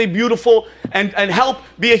family, beautiful, and help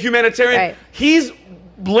be a humanitarian. Right. He's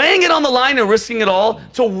laying it on the line and risking it all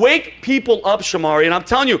to wake people up, Shamari. And I'm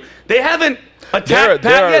telling you, they haven't attacked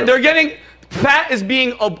Pat yet. They're getting. Pat is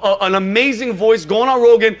being an amazing voice, going on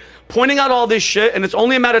Rogan, pointing out all this shit, and it's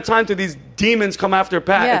only a matter of time till these demons come after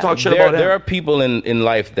Pat and talk shit about him. There are people in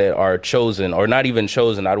life that are chosen, or not even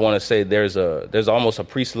chosen. I'd want to say there's almost a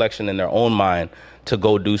pre-selection in their own mind to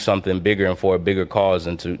go do something bigger and for a bigger cause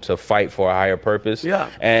and to fight for a higher purpose.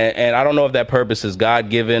 Yeah. And I don't know if that purpose is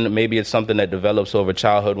God-given. Maybe it's something that develops over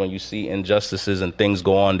childhood when you see injustices and things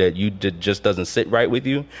go on that just doesn't sit right with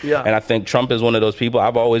you. Yeah. And I think Trump is one of those people.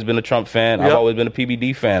 I've always been a Trump fan. Yep. I've always been a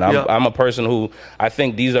PBD fan. I'm a person who, I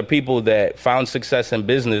think these are people that found success in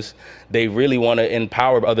business. They really want to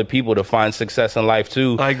empower other people to find success in life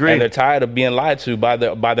too. I agree. And they're tired of being lied to by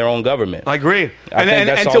their own government. I agree. I think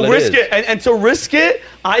that's all it is. And to risk it,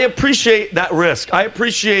 I appreciate that risk. I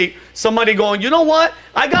appreciate somebody going, you know what?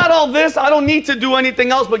 I got all this. I don't need to do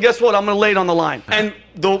anything else. But guess what? I'm going to lay it on the line. And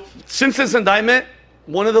since this indictment,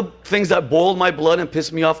 one of the things that boiled my blood and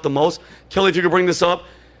pissed me off the most, Kelly, if you could bring this up,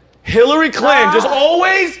 Hillary Clinton just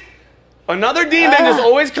always, another demon just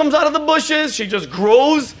always comes out of the bushes. She just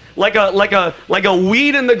grows like a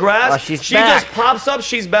weed in the grass. She just pops up.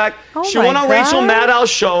 She's back. Oh she went on Rachel Maddow's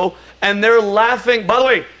show, and they're laughing. By the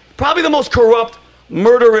way, probably the most corrupt,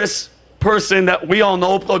 murderous person that we all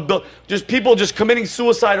know, just people just committing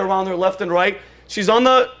suicide around her left and right. She's on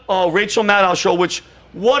the Rachel Maddow show, which,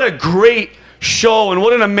 what a great show and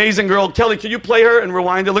what an amazing girl. Kelly, can you play her and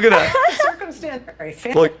rewind it? Look at that.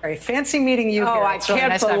 Very fancy meeting you here. I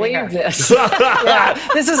can't believe this. Yeah,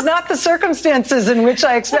 this is not the circumstances in which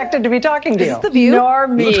I expected to be talking to you. Is this the View? Nor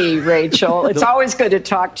me, Rachel. It's always good to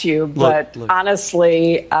talk to you, but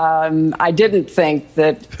honestly, I didn't think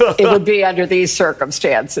that it would be under these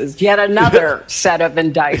circumstances. Yet another set of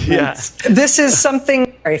indictments. This is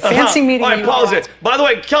something very fancy meeting. All right, pause it. By the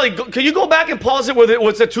way, Kelly, can you go back and pause it with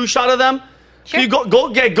what's a two-shot of them? Sure. Can you go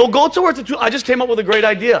to where it's a two? I just came up with a great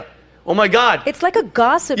idea. Oh my God! It's like a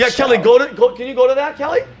gossip show. Yeah, Kelly, can you go to that,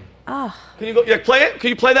 Kelly? Oh. Can you go? Yeah, play it. Can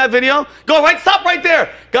you play that video? Go right. Stop right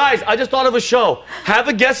there, guys. I just thought of a show. Have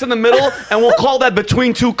a guest in the middle, and we'll call that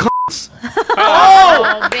Between Two Cunts.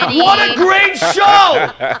 Oh, what a great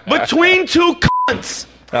show! Between Two Cunts.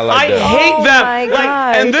 I hate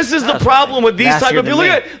them. And this is the problem with these type of people.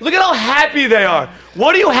 Look at how happy they are.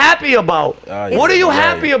 What are you happy about? What are you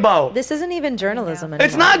happy about? This isn't even journalism anymore.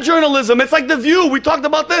 It's not journalism. It's like The View. We talked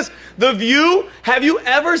about this. The View. Have you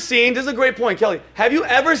ever seen, this is a great point, Kelly. Have you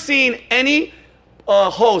ever seen any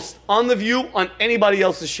host on The View on anybody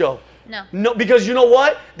else's show? No, because you know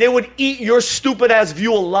what? They would eat your stupid ass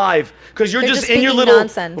View alive. Because you're just in your little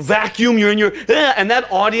vacuum. You're in your, and that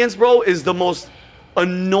audience, bro, is the most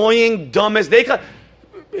annoying, dumbest.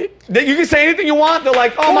 You can say anything you want. They're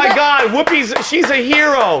like, oh my God, Whoopi's, she's a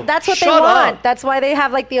hero. That's what they want. That's why they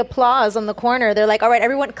have like the applause on the corner. They're like, all right,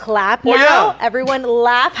 everyone clap now. Yeah. Everyone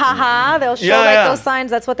laugh, haha. They'll show those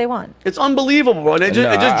signs. That's what they want. It's unbelievable, bro. It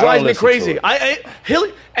just drives me crazy.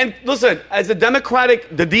 And listen, as the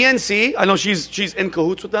Democratic, the DNC, I know she's in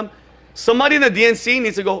cahoots with them. Somebody in the DNC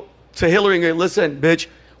needs to go to Hillary and go, listen, bitch,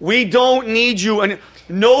 we don't need you. And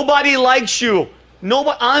nobody likes you.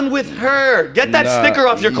 Nobody, I'm with her. Get that sticker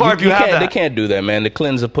off your car if you have that. They can't do that, man. The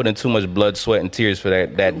Clintons have put in too much blood, sweat, and tears for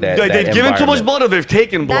that. They've given too much blood, or they've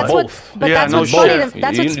taken blood. That's what's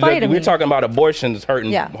funny to me. We're talking about abortions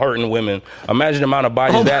hurting women. Imagine the amount of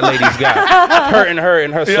bodies that lady's got, hurting her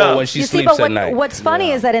in her soul when she sleeps at night. What's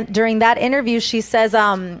funny is that during that interview, she says,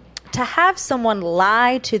 to have someone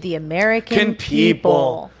lie to the American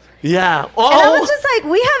people. Yeah. Oh. And I was just like,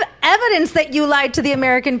 we have evidence that you lied to the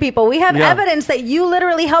American people. We have evidence that you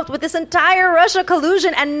literally helped with this entire Russia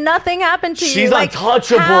collusion and nothing happened to you. She's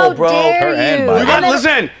untouchable, bro.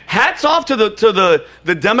 Listen, hats off to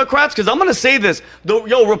the Democrats, because I'm going to say this.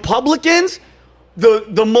 Republicans,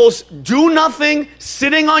 the most do nothing,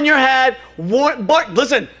 sitting on your head. But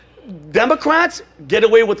listen, Democrats get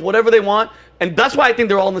away with whatever they want, and that's why I think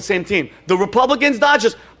they're all on the same team. The Republicans,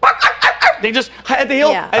 they just at the heel,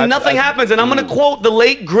 and nothing happens. And I'm going to quote the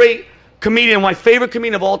late, great comedian, my favorite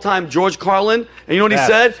comedian of all time, George Carlin. And you know what he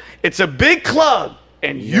said? It's a big club,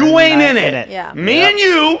 and you ain't in it. Me and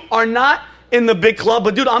you are not in the big club.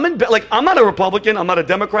 But, dude, I'm not a Republican. I'm not a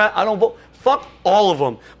Democrat. I don't vote. Fuck all of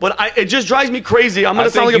them. But it just drives me crazy. I'm going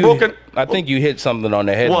to sound like a broken... I think you hit something on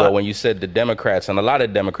the head, though, when you said the Democrats, and a lot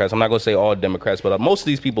of Democrats, I'm not going to say all Democrats, but most of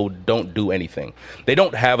these people don't do anything. They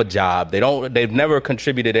don't have a job. They've never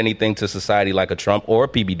contributed anything to society like a Trump or a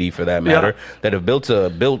PBD, for that matter, that have built a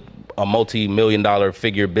multi-million-dollar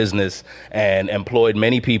figure business and employed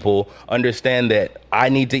many people. Understand that I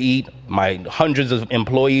need to eat, my hundreds of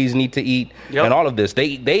employees need to eat, and all of this. They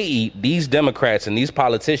eat, these Democrats and these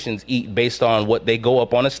politicians eat based on what they go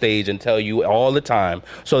up on a stage and tell you all the time.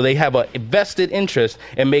 So they have a vested interest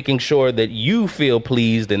in making sure that you feel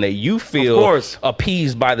pleased and that you feel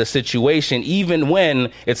appeased by the situation, even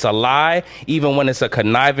when it's a lie, even when it's a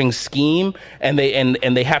conniving scheme, and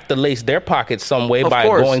they have to lace their pockets some way by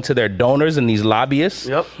going to their donors and these lobbyists.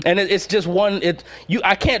 And it's just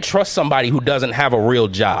I can't trust somebody who doesn't have a real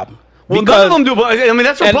job. Well, none of them do. But I mean,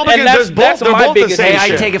 that's Republicans. That's they're both the same. I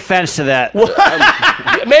take offense to that.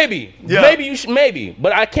 Maybe you should. Maybe,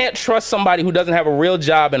 but I can't trust somebody who doesn't have a real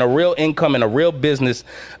job and a real income and a real business.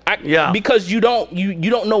 Because you don't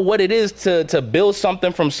know what it is to build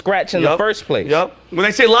something from scratch in the first place. When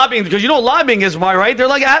they say lobbying, because you know what lobbying is, right? They're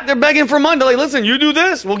like they're begging for money. They're like, listen, you do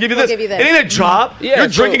this, we'll give you this. It ain't a job. You're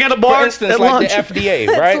drinking at a bar. For instance, like the FDA,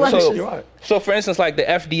 right? So, for instance, like the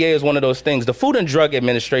FDA is one of those things. The Food and Drug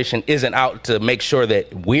Administration isn't out to make sure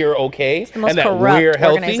that we're okay and that we're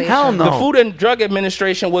healthy. Hell no. The Food and Drug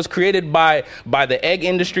Administration was created by the egg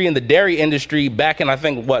industry and the dairy industry back in, I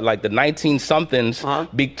think, like the 19-somethings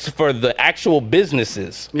for the actual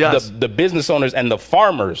businesses, the business owners and the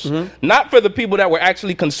farmers, not for the people that were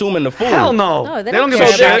actually consuming the food. Hell no. They don't care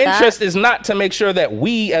about their interest is not to make sure that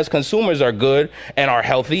we as consumers are good and are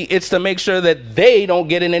healthy. It's to make sure that they don't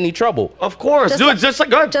get in any trouble. Of course, dude.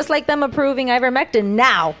 Just like them approving ivermectin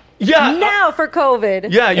now. Yeah. Now for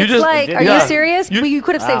COVID. Yeah, you it's just like, are you serious? You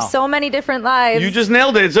could have saved so many different lives. You just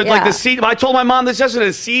nailed it. It's like I told my mom this yesterday.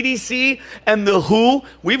 The CDC and the WHO,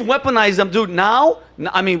 we've weaponized them, dude. Now,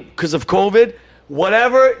 I mean, because of COVID,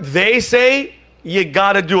 whatever they say, you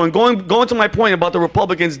gotta do. And going to my point about the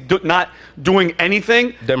Republicans not doing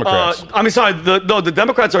anything. Democrats. The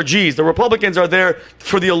Democrats are G's. The Republicans are there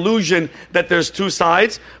for the illusion that there's two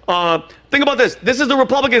sides. Think about this. This is the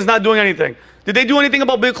Republicans not doing anything. Did they do anything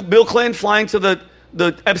about Bill Clinton flying to the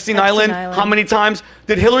Epstein Island? How many times?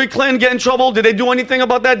 Did Hillary Clinton get in trouble? Did they do anything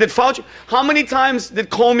about that? Did Fauci? How many times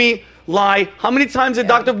did Comey lie? How many times did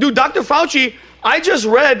Dr. Fauci? I just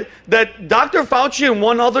read that Dr. Fauci and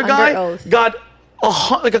one other guy got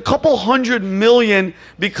like a couple $100 million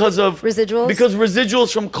because of residuals. Because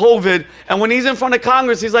residuals from COVID. And when he's in front of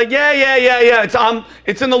Congress, he's like, yeah.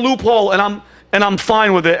 It's in the loophole, and I'm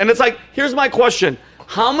fine with it. And it's like, here's my question: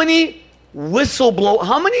 how many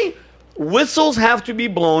whistles have to be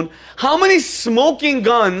blown? How many smoking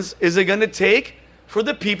guns is it going to take for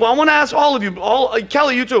the people? I want to ask all of you,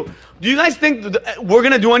 Kelly, you too. Do you guys think we're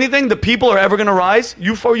going to do anything? The people are ever going to rise?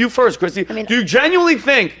 You first, Christy. Do you genuinely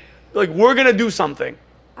think like we're going to do something?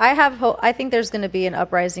 I have hope. I think there's going to be an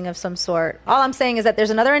uprising of some sort. All I'm saying is that there's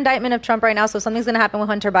another indictment of Trump right now, so something's going to happen with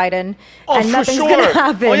Hunter Biden, and nothing's going to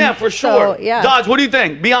happen. Oh yeah, for sure. So, yeah. Dodge, what do you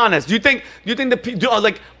think? Be honest. Do you think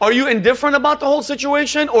are you indifferent about the whole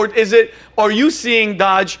situation, or are you seeing,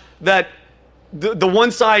 Dodge, that the one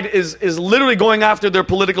side is literally going after their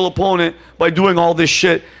political opponent by doing all this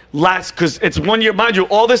shit? Because it's 1 year, mind you,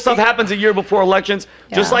 all this stuff happens a year before elections,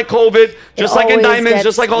 just like COVID, just like indictments,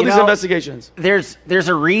 just like all these investigations. There's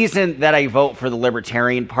a reason that I vote for the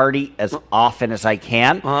Libertarian Party as often as I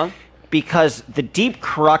can, because the deep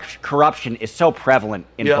corruption is so prevalent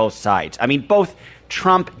in both sides. I mean, both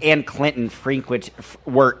Trump and Clinton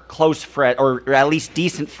were close friends, or at least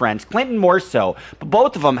decent friends. Clinton more so, but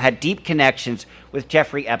both of them had deep connections with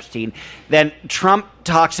Jeffrey Epstein. Then Trump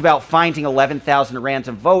talks about finding 11,000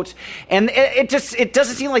 ransom votes, and it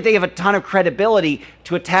doesn't seem like they have a ton of credibility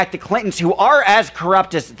to attack the Clintons, who are as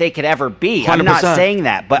corrupt as they could ever be. 100%. I'm not saying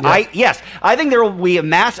that, but I think there will be a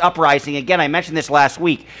mass uprising. Again, I mentioned this last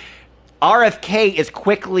week. RFK is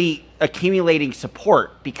quickly accumulating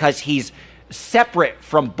support because he's separate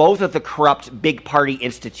from both of the corrupt big party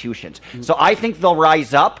institutions. So I think they'll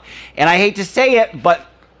rise up, and I hate to say it, but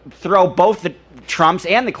throw both the Trumps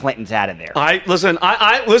and the Clintons out of there. Listen,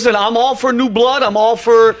 I'm all for new blood. I'm all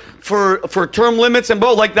for term limits and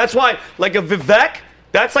both. Like, that's why, like, a Vivek,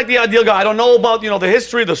 that's like the ideal guy. I don't know about, the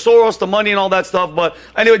history, the Soros, the money, and all that stuff. But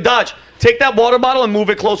anyway, Dodge, take that water bottle and move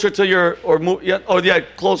it closer to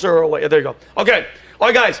closer or away. Yeah, there you go. Okay.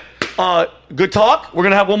 All right, guys. Good talk. We're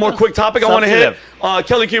going to have one more quick topic I want to hit.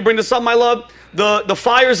 Kelly, can you bring this up, my love? The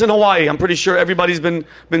fires in Hawaii. I'm pretty sure everybody's been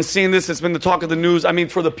seeing this. It's been the talk of the news. I mean,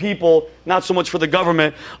 for the people, not so much for the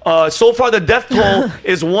government. So far, the death toll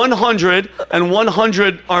is 100, and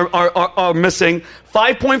 100 are missing.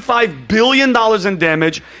 $5.5 billion in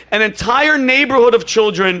damage. An entire neighborhood of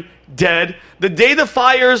children dead. The day the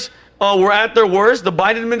fires were at their worst, the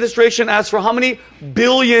Biden administration asked for how many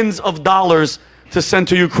billions of dollars to send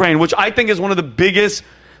to Ukraine, which I think is one of the biggest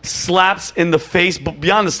slaps in the face, but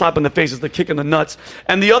beyond the slap in the face is the kick in the nuts.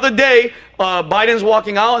 And the other day, Biden's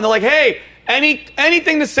walking out, and they're like, hey,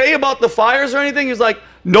 anything to say about the fires or anything? He's like,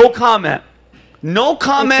 no comment. No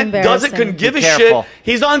comment, couldn't give a shit.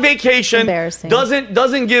 He's on vacation,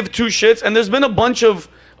 doesn't give two shits. And there's been a bunch of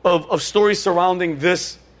stories surrounding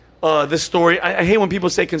this story. I hate when people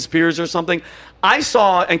say conspiracy or something. I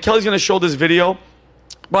saw, and Kelly's going to show this video,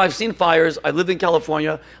 but I've seen fires. I lived in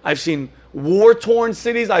California. I've seen war-torn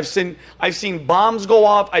cities. I've seen bombs go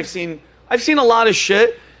off. I've seen a lot of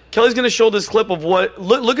shit. Kelly's going to show this clip of what.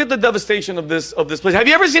 Look at the devastation of this place. Have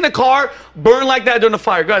you ever seen a car burn like that during a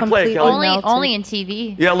fire? Go ahead, play it, Kelly. Only in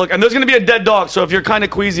TV. Yeah, look, and there's going to be a dead dog. So if you're kind of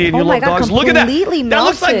queasy and you love dogs, look at that. That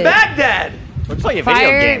looks like Baghdad. Looks like a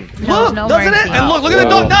video game. Look, doesn't it? And look at the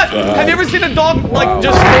dog. Have you ever seen a dog like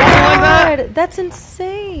just frozen like that? That's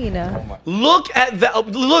insane. Look at that.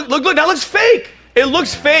 Look. That looks fake. It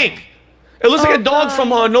looks fake. It looks like a dog from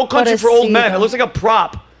No Country for Old Men. It looks like a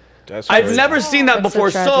prop. I've never seen that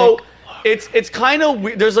before. So it's kind of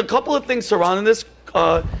weird. There's a couple of things surrounding this.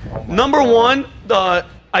 Number one,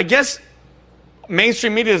 I guess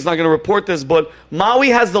mainstream media is not going to report this, but Maui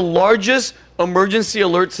has the largest emergency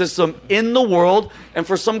alert system in the world, and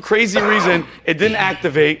for some crazy reason, it didn't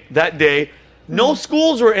activate that day. No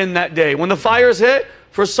schools were in that day. When the fires hit,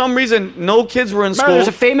 For some reason, no kids were in school. There's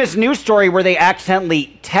a famous news story where they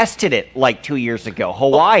accidentally tested it like 2 years ago,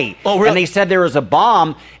 Hawaii. Oh, really? And they said there was a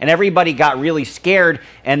bomb, and everybody got really scared,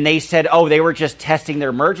 and they said, they were just testing their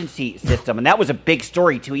emergency system. And that was a big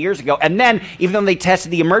story 2 years ago. And then, even though they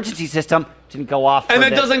tested the emergency system, it didn't go off. And it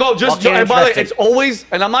doesn't go. And by the way, it's always,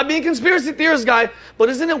 and I'm not being a conspiracy theorist guy, but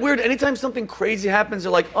isn't it weird? Anytime something crazy happens,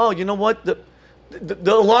 they're like, oh, you know what?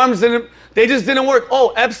 The alarms they just didn't work. Oh,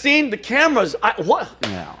 Epstein, the cameras. What?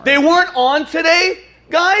 Yeah, right. They weren't on today,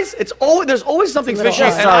 guys. There's always something fishy.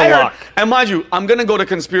 And mind you, I'm gonna go to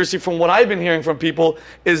conspiracy. From what I've been hearing from people,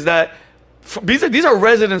 is that these are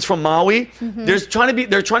residents from Maui. Mm-hmm.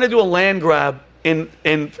 They're trying to do a land grab and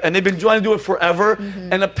they've been trying to do it forever.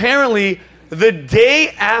 Mm-hmm. And apparently, the day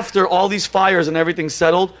after all these fires and everything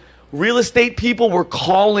settled, real estate people were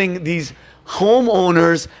calling these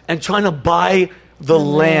homeowners and trying to buy the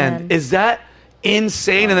land. Is that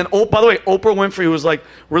insane? And then, by the way, Oprah Winfrey, who was like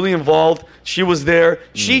really involved, she was there.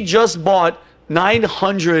 She just bought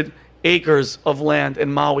 900 acres of land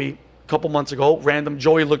in Maui a couple months ago. Random.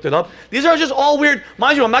 Joey looked it up. These are just all weird.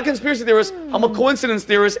 Mind you, I'm not a conspiracy theorist. I'm a coincidence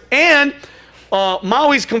theorist. And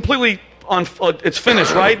Maui's completely it's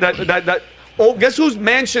finished, right? Guess whose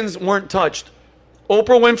mansions weren't touched?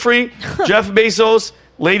 Oprah Winfrey, Jeff Bezos,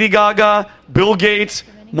 Lady Gaga, Bill Gates,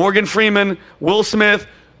 Morgan Freeman, Will Smith,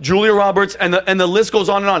 Julia Roberts, and the list goes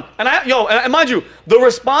on and on. And mind you, the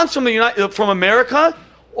response from America,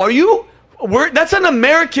 that's an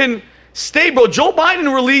American state, bro. Joe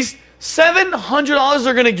Biden released $700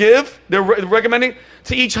 they're gonna give. They're recommending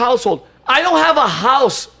to each household. I don't have a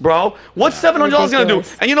house, bro. What's $700 gonna do?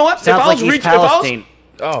 And you know what? If I was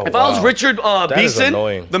Richard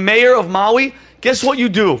Beeson, the mayor of Maui, guess what you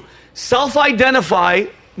do? Self-identify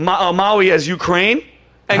Maui as Ukraine,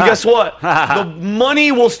 and guess what? The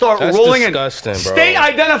money will start rolling in. Bro. State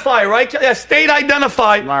identify, right? Yeah, state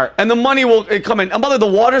identify, Smart. And the money will come in. And by the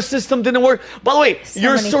way, the water system didn't work. By the way,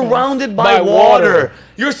 you're surrounded by water.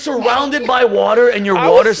 You're surrounded by water, and your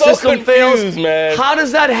water system fails. Man. How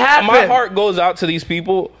does that happen? My heart goes out to these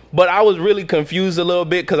people, but I was really confused a little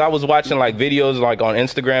bit because I was watching like videos like on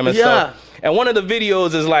Instagram and stuff. And one of the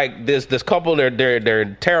videos is like this couple,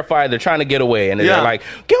 they're terrified, they're trying to get away, and they're like,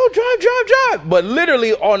 go drive. But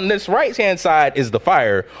literally on this right-hand side is the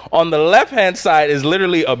fire. On the left-hand side is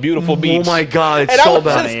literally a beautiful beach. Oh my God, it's and so I was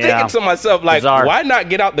bad. just thinking to myself, like, why not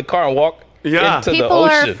get out the car and walk into the ocean? People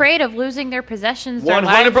are afraid of losing their possessions, their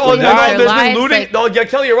 100%. lives, There's been looting.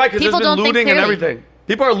 Kelly, you're right, because there's been looting and clearly. everything.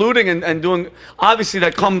 People are looting and doing, obviously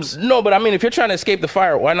that comes. No, but I mean, if you're trying to escape the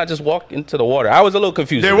fire, why not just walk into the water? I was a little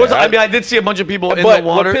confused. I did see a bunch of people in the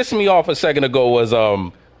water. What pissed me off a second ago was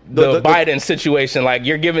the Biden situation. Like,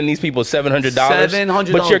 you're giving these people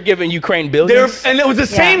 $700, but you're giving Ukraine billions. And it was the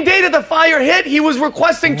same day that the fire hit. He was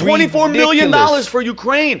requesting $24 million for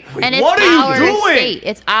Ukraine. And what are you doing? State.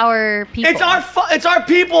 It's our people. It's our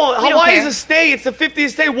people. Hawaii is a state. It's the 50th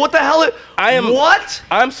state. What the hell?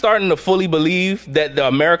 I'm starting to fully believe that the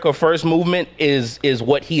America First movement is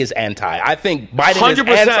what he is anti. I think Biden 100%.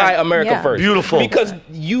 Is anti-America First. Beautiful. Because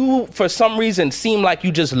you, for some reason, seem like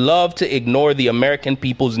you just love to ignore the American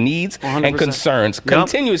people's needs 100%. And concerns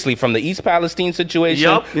continuously, from the East Palestine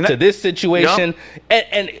situation to this situation,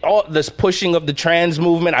 and all this pushing of the trans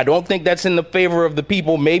movement. I don't think that's in the favor of the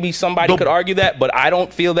people. Maybe somebody could argue that, but I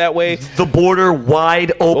don't feel that way. The border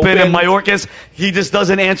wide open. And Mayorkas, he just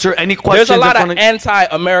doesn't answer any questions. There's a lot of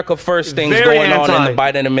anti-America First things going on in the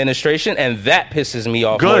Biden administration, and that pisses me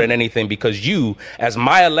off more than anything, because you, as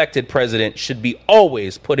my elected president, should be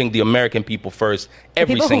always putting the American people first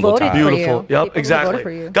every single time. Beautiful. Yep,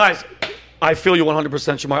 exactly. Guys, I feel you 100%,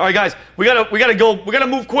 Shamar. All right, guys, we gotta go. We gotta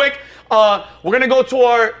move quick. We're gonna go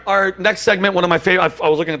to our next segment. One of my favorite. I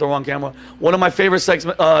was looking at the wrong camera. One of my favorite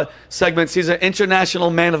segments. He's an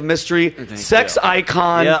international man of mystery, sex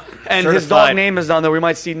icon, and his dog name is down there. We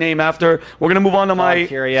might see name after. We're gonna move on to my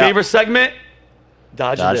favorite segment.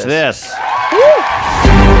 Dodge this.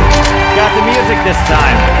 Got the music this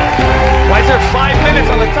time. Why is there 5 minutes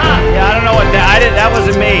on the top? Yeah, I don't know what that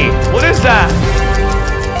wasn't me. What is that?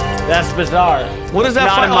 That's bizarre. What is that?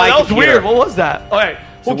 That was weird. What was that? All right.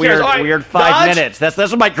 Who cares? Weird 5 minutes. That's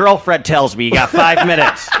what my girlfriend tells me. You got 5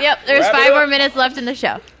 minutes. Yep, there's 5 more minutes left in the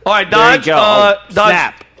show. All right, Dodge. There you go. Dodge,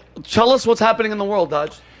 snap. Tell us what's happening in the world,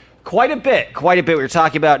 Dodge. Quite a bit. We were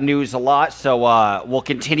talking about news a lot, so we'll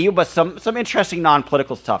continue, but some interesting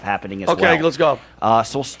non-political stuff happening as well. Okay, let's go.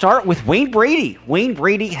 So we'll start with Wayne Brady. Wayne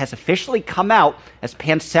Brady has officially come out as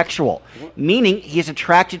pansexual, meaning he is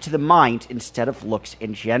attracted to the mind instead of looks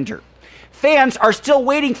and gender. Fans are still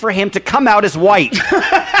waiting for him to come out as white.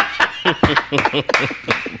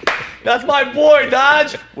 That's my boy,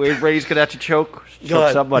 Dodge. Wayne Brady's going to have to choke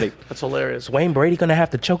choke somebody. That's hilarious. Is Wayne Brady gonna have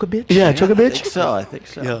to choke a bitch? Yeah, choke a bitch. I think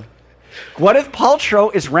so. Yeah. Gwyneth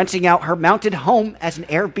Paltrow is renting out her mountain home as an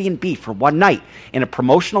Airbnb for one night in a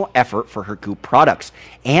promotional effort for her Goop products.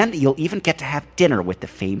 And you'll even get to have dinner with the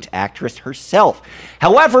famed actress herself.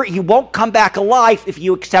 However, you won't come back alive if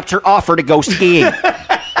you accept her offer to go skiing.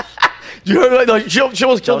 You heard no, she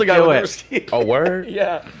almost killed the guy with her ski. A word?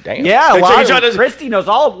 Yeah. Damn. Yeah, well, Christy knows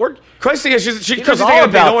all. Christy, she knows all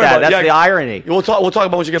about that. That's the irony. We'll talk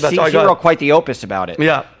about when you get back. She wrote quite the opus about it.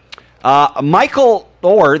 Yeah. Michael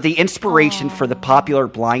Orr, the inspiration for the popular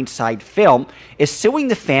Blind Side film, is suing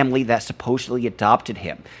the family that supposedly adopted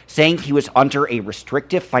him, saying he was under a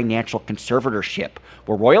restrictive financial conservatorship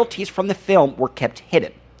where royalties from the film were kept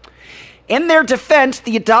hidden. In their defense,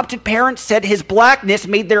 the adopted parents said his blackness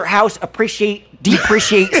made their house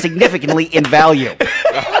depreciate significantly in value.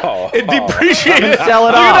 It depreciated. Sell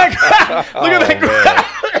it off. Look at that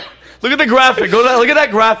graphic. Look at the graphic. Look at that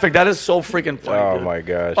graphic. That is so freaking funny. Oh dude. my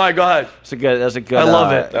gosh. All right, go ahead. That's a good. I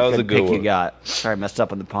love it. That was a good pick one. you got. Sorry, I messed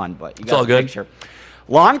up on the pun, but you It's got all the good. picture.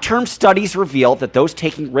 Long-term studies reveal that those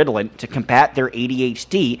taking Ritalin to combat their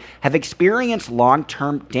ADHD have experienced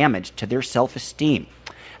long-term damage to their self-esteem.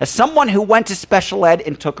 As someone who went to special ed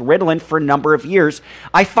and took Ritalin for a number of years,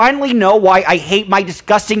 I finally know why I hate my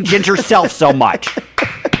disgusting ginger self so much.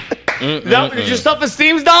 Is your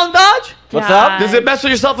self-esteem's down, Dodge? What's up? Does it mess with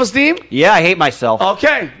your self-esteem? Yeah, I hate myself.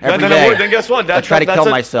 Okay. Every then, day. Then guess what? I try to kill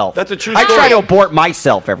myself. That's a true I story. try to abort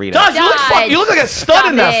myself every day. Dodge, you look like a stud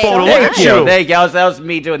in that photo. Thank Look at you. you. Thank you. That was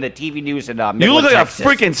me doing the TV news in Midland, You look like Texas. a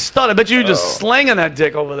freaking stud. I bet you just slanging that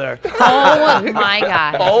dick over there. Oh my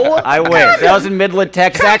god. Oh, I wish. That was in Midland,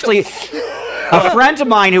 Texas. Actually, a friend of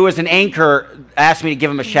mine who was an anchor asked me to give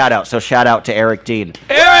him a shout-out, so shout-out to Eric Dean.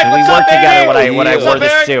 Eric, And we what's worked up, together baby? when I What's wore up,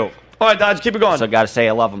 this Eric? suit. All right, Dodge, keep it going. So got to say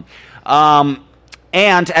I love him.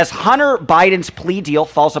 And as Hunter Biden's plea deal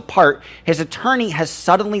falls apart, his attorney has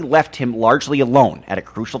suddenly left him largely alone at a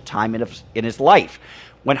crucial time in his life.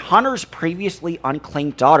 When Hunter's previously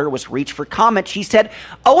unclaimed daughter was reached for comment, she said,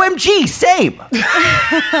 "OMG, same."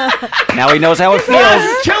 Now he knows how it feels.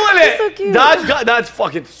 Dodge, killing it. so cute. Dodge, that's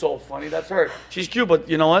fucking so funny. That's her. She's cute, but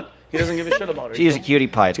you know what? He doesn't give a shit about her. She's a cutie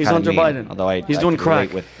pie. It's He's kinda Hunter mean, Biden. Although He's I doing can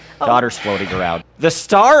relate crack. with daughters floating around. The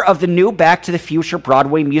star of the new Back to the Future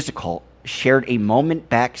Broadway musical shared a moment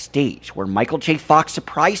backstage where Michael J. Fox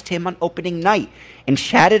surprised him on opening night and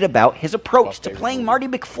chatted about his approach to playing Marty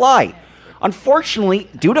McFly. Unfortunately,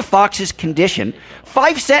 due to Fox's condition,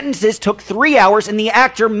 5 sentences took 3 hours and the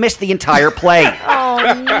actor missed the entire play. Oh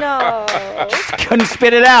no. Couldn't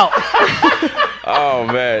spit it out. Oh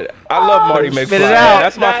man, I love Marty McFly. Spit it out.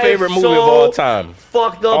 That's my That favorite is movie of so all time.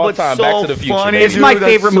 Fucked up, All but time. so Back to the Future, funny. baby. It's my dude.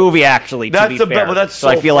 favorite movie, actually, to that's be the fair. but that's so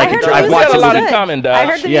I so feel like funny. I've We watched got a it lot with in common, Dodge.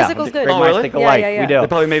 I heard the Yeah, musical's good. very Oh, much really? think alike. Yeah. We do. They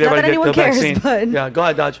probably made Not that everybody anyone get the cares, vaccine. but- Yeah, go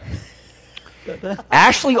ahead, Dodge.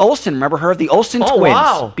 Ashley Olsen, remember her? The Olsen Oh, twins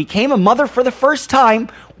wow. became a mother for the first time,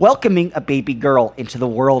 welcoming a baby girl into the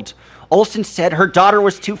world. Olsen said her daughter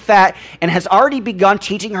was too fat and has already begun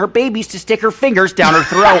teaching her babies to stick her fingers down her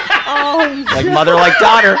throat. Oh, Like mother, like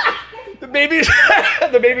daughter. The baby's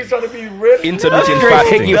trying to be ripped. Intermittent Great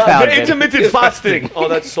fasting. thing you found. The intermittent fasting. Oh,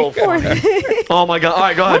 that's so funny. Oh my god. All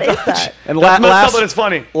right, go ahead. what is that? And That's messed up, last, but it's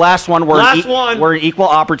funny. last one, Last one. we're an equal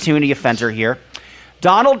opportunity offender here.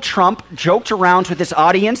 Donald Trump joked around with his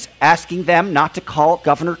audience, asking them not to call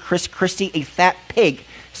Governor Chris Christie a fat pig,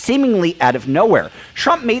 seemingly out of nowhere.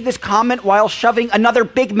 Trump made this comment while shoving another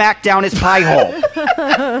Big Mac down his pie hole.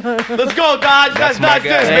 Let's go, Dodge. That's my Dodge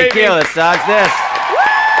guy. this, Thank baby. you. Let's dodge this.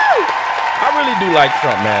 I really do like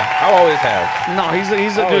Trump, man. I always have. No,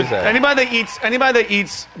 he's a Always dude. have. Anybody that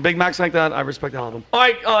eats Big Macs like that, I respect all of them. All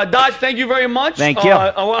right, Dodge, thank you very much. Thank you.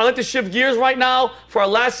 I'd like to shift gears right now for our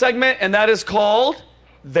last segment, and that is called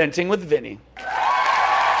Venting with Vinny.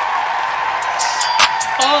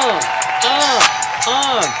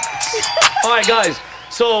 All right, guys.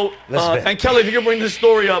 So, vent. and Kelly, if you can bring this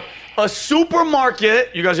story up. A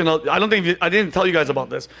supermarket, you guys know, I didn't tell you guys about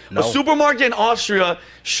this. No. A supermarket in Austria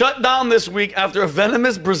shut down this week after a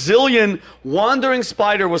venomous Brazilian wandering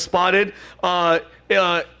spider was spotted.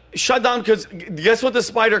 Shut down because guess what the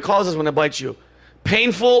spider causes when it bites you?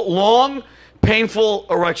 Painful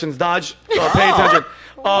erections. Dodge, pay attention.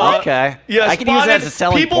 Okay. Yeah, I can use that as a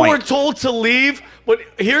selling People point. were told to leave, but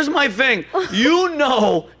here's my thing. You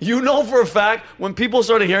know for a fact when people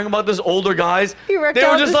started hearing about this, older guys, He wrecked they were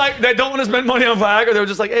all just this- like, they don't want to spend money on Viagra. They were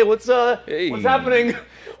just like, hey, what's happening?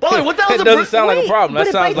 By the way, what the hell is It doesn't sound like a problem. That but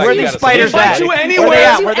it sounds bites like Where you are these got spiders Bite at? you It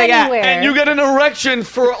anywhere. Where they at? And you get an erection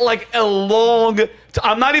for like a long.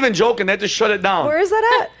 I'm not even joking. They had to shut it down. Where is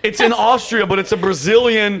that at? It's in Austria, but it's a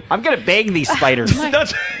Brazilian. I'm gonna bang these spiders.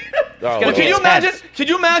 That's, Oh, but can you it's imagine? heads. Can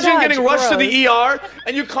you imagine Gosh, getting rushed to the gross. ER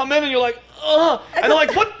and you come in and you're like, ugh, and they're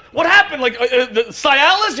like, what happened? Like the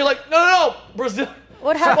Cialis? You're like, no, Brazil.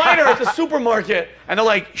 What happened? Spider at the supermarket, and they're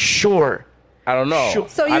like, sure. I don't know. Sure.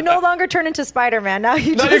 So you no longer turn into Spider-Man. Now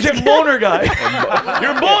you Now just you get boner guy.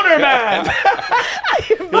 You're boner man.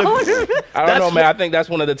 boner. I don't know, man. I think that's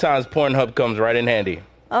one of the times Pornhub comes right in handy.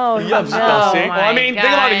 Oh, Yeah, no. see? Well, I mean, think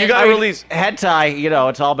about it. You got to release. Head tie,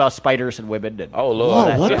 it's all about spiders and women. And Oh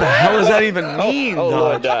Lord. Oh, what the hell does that even mean? Oh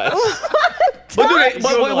Lord, Dodge? Dodge. But dude,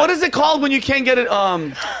 what is it called when you can't get it?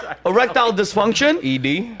 Erectile dysfunction.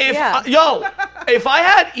 ED. If I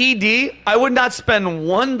had ED, I would not spend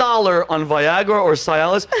 $1 on Viagra or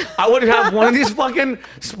Cialis. I would have one of these fucking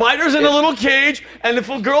spiders in a little cage, and if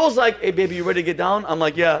a girl's like, "Hey, baby, you ready to get down?" I'm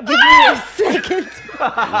like, "Yeah." Give me a second.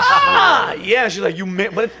 Yeah. She's like,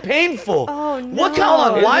 but it's painful. Oh, What no.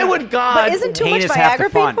 kind of? Why would God? But isn't too much Hate is half the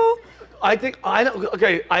Viagra fun. painful? I think I don't.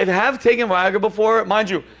 Okay, I have taken Viagra before, mind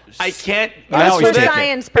you. I can't. I mess always with take it. it.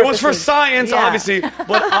 Science It was for purposes. science, Yeah. obviously,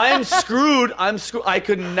 but I am screwed. I'm screwed. I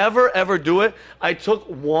could never ever do it. I took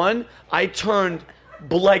one. I turned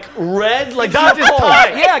like red, like Gives you a Dodger's cold.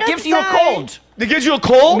 tie. Yeah, it gives you a cold. It gives you a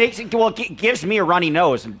cold. It gives me a runny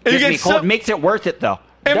nose. And you gives get me a cold. some- Makes it worth it though.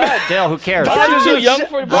 Dodge. Still, who cares? Dodger's too young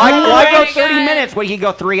for Why go my 30 God. minutes when you can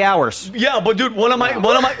go 3 hours? Yeah, but dude, one of my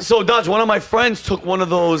Dodge, one of my friends took one of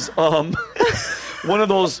those one of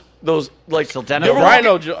those like Sildenafil? you ever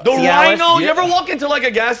Rhino walk- jo- the Cialis? rhino. You Yeah. ever walk into like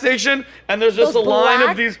a gas station and there's just Those a line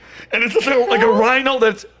black? of these, and it's just like a rhino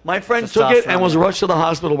that's. My friend took it and was rushed to the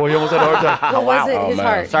hospital, but he almost had a heart attack. What was it? Oh, His man.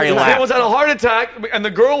 heart. Sorry to He laugh. was at a heart attack, and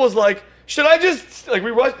the girl was like, "Should I just like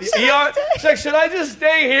we rushed the ER? She's like, should I just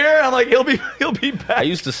stay here?" I'm like, "He'll be back." I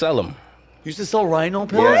used to sell them. used to sell rhino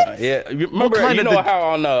pills. Yeah. You remember, kind you of know the- how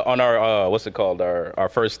on our what's it called, our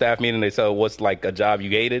first staff meeting, they said what's like a job you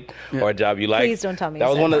hated or a job you liked. Please don't tell me That you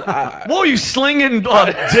was said one of I, What were you slinging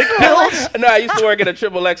dick pills? no, I used to work at a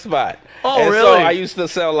Triple X spot. Oh, and really? So I used to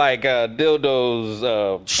sell like dildos,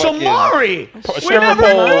 Shamari. We stripper never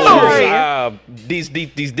poles,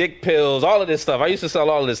 these dick pills, all of this stuff. I used to sell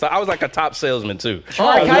all of this stuff. I was like a top salesman too. Can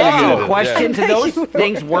I wow. ask you Yeah. a question? Do those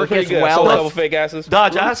things work Pretty as good. well? Sold a as- couple fake asses.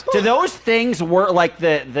 Dodge, ask. Do those things work like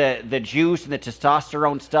the juice and the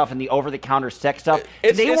testosterone stuff and the over-the-counter sex stuff? Do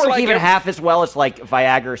It's- they it's work like even every- half as well as like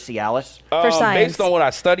Viagra or Cialis? For science. Based on what I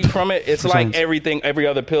studied from it, it's like science. every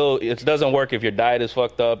other pill. It doesn't work if your diet is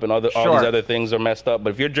fucked up and all Sure. these other things are messed up.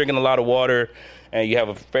 But if you're drinking a lot of water and you have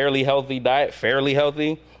a fairly healthy diet,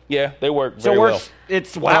 yeah, they work So very it well. works.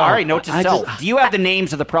 It's wow. All right, note to self. Do you have the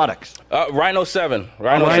names of the products? Rhino 7.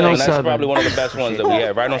 Rhino Rhino 7. That's 7. probably one of the best ones that we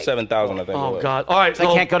have. Rhino 7000, I think. it Oh was. God! All right,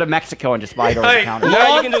 So I can't go to Mexico and just buy it over Hey, the counter.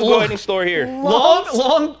 Now you can just go Long- any store here.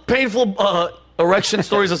 long, painful erection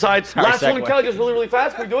stories aside. Last one, segue. Kelly, just really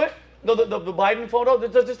fast. Can we do it? No, the Biden photo.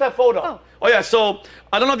 Just that photo. Oh yeah. So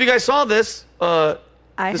I don't know if you guys saw this. This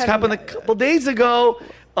haven't happened a couple days ago.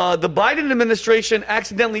 The Biden administration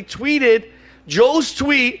accidentally tweeted Joe's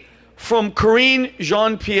tweet from Karine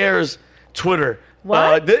Jean-Pierre's Twitter.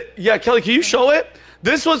 What? Yeah, Kelly, can you show it?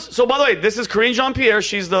 This was, so by the way, this is Karine Jean-Pierre.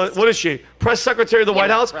 She's what is she? Press secretary of the White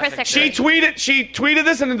House? press She secretary. tweeted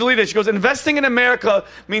this and then deleted it. She goes, investing in America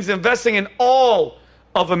means investing in all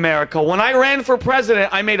of America. When I ran for president,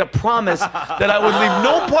 I made a promise that I would leave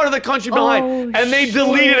no part of the country behind. And they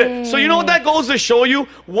deleted it. So you know what that goes to show you?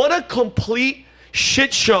 What a complete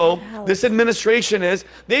shit show this administration is.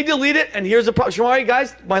 They delete it, and here's the problem. Shamari,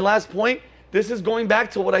 guys, my last point. This is going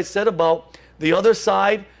back to what I said about the other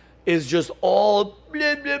side is just all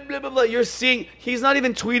blah, blah, blah, blah, blah. You're seeing, he's not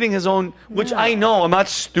even tweeting his own, which I know, I'm not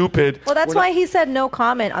stupid. Well, that's why he said no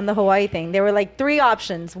comment on the Hawaii thing. There were like 3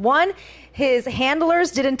 options. One, his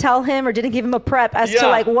handlers didn't tell him or didn't give him a prep as to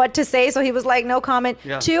like what to say, so he was like no comment.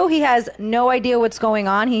 Yeah. 2, he has no idea what's going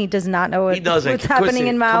on. He does not know He doesn't. what's happening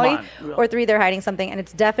in Come Maui. on. Or 3, they're hiding something, and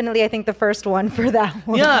it's definitely, I think, the first one for that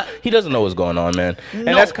one. Yeah. He doesn't know what's going on, man. And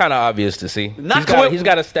that's kind of obvious to see. Not He's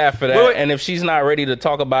got a staff for that. Wait. And if she's not ready to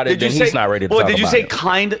talk about it, then he's not ready to talk about it. Did you say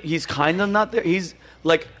kind of? He's kind of not there? He's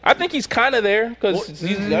like, I think he's kind of there because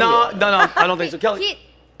he's no, I don't think so. Kelly.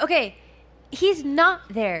 He's not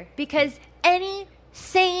there because any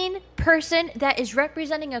sane person that is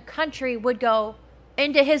representing a country would go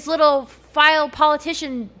into his little file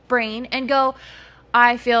politician brain and go,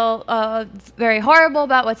 I feel very horrible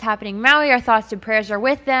about what's happening in Maui. Our thoughts and prayers are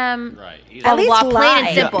with them. Right. At least Plain lie.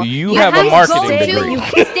 and simple. You have a marketing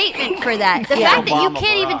degree. Statement for that. The fact that you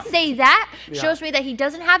can't even say that shows me that he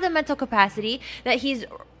doesn't have the mental capacity, that he's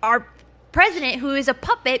our president who is a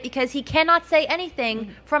puppet because he cannot say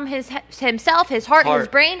anything from himself, his heart, his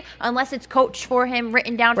brain, unless it's coached for him,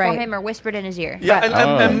 written down for him, or whispered in his ear. Yeah,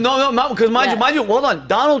 and no, because mind you, hold on.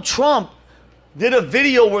 Donald Trump did a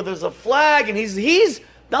video where there's a flag, and he's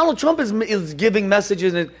Donald Trump is giving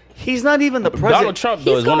messages, and he's not even the president. Donald Trump,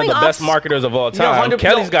 though, is one of the best marketers of all time.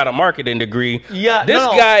 Kelly's got a marketing degree. Yeah, this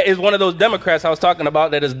guy is one of those Democrats I was talking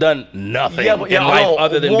about that has done nothing in life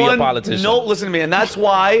other than be a politician. No, listen to me, and that's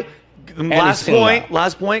why. Last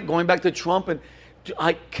point. Going back to Trump, and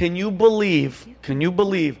can you believe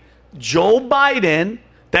Joe Biden?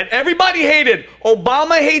 That everybody hated.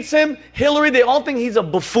 Obama hates him. Hillary, they all think he's a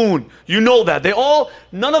buffoon. You know that.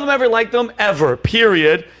 None of them ever liked him, ever,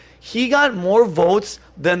 period. He got more votes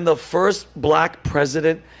than the first black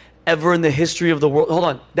president ever in the history of the world. Hold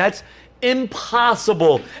on. That's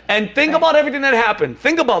impossible. And think about everything that happened.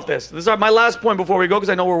 Think about this. This is my last point before we go, because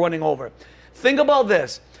I know we're running over. Think about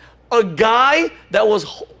this. A guy that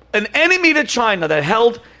was an enemy to China, that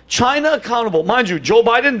held China accountable. Mind you, Joe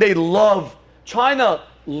Biden, China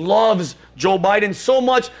loves Joe Biden so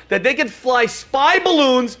much that they could fly spy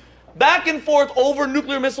balloons back and forth over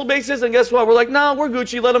nuclear missile bases, and guess what? We're like, nah, we're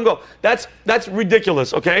Gucci, let him go. That's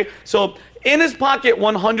ridiculous, okay? So in his pocket,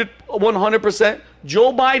 100%,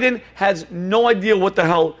 Joe Biden has no idea what the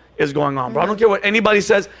hell is going on, bro. I don't care what anybody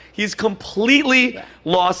says. He's completely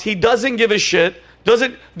lost. He doesn't give a shit.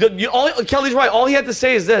 Kelly's right. All he had to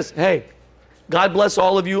say is this: hey, God bless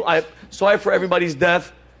all of you. I'm sorry for everybody's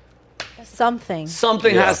death. Something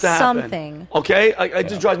has to happen. Something. Okay? It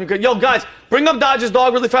just drives me crazy. Yo, guys, bring up Dodge's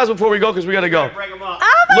dog really fast before we go, because we got to go. Bring him up.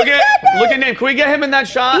 Oh, my goodness. Look at Name. Can we get him in that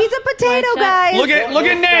shot? He's a potato, guys. Look at Name. Look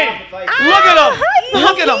at him. Hi,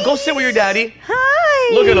 Look at him. Go sit with your daddy.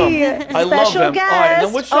 Hi. Look at him. I love him. Guest. All right, now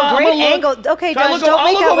which shot? Great angle. Okay, Judge, don't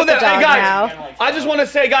make out with the dog hey, guys, now. I just want to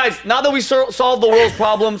say, guys, now that we solved the world's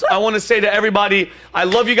problems, I want to say to everybody, I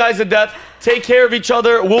love you guys to death. Take care of each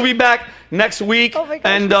other. We'll be back next week. Oh my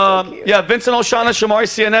gosh, and so Vincent Oshana, Shamari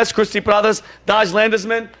CNS, Christy Pradas, Dodge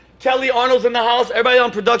Landesman, Kelly Arnold's in the house. Everybody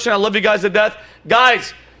on production, I love you guys to death.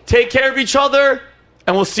 Guys, take care of each other,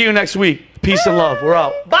 and we'll see you next week. Peace and love. We're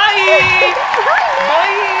out. Bye.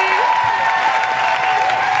 Bye.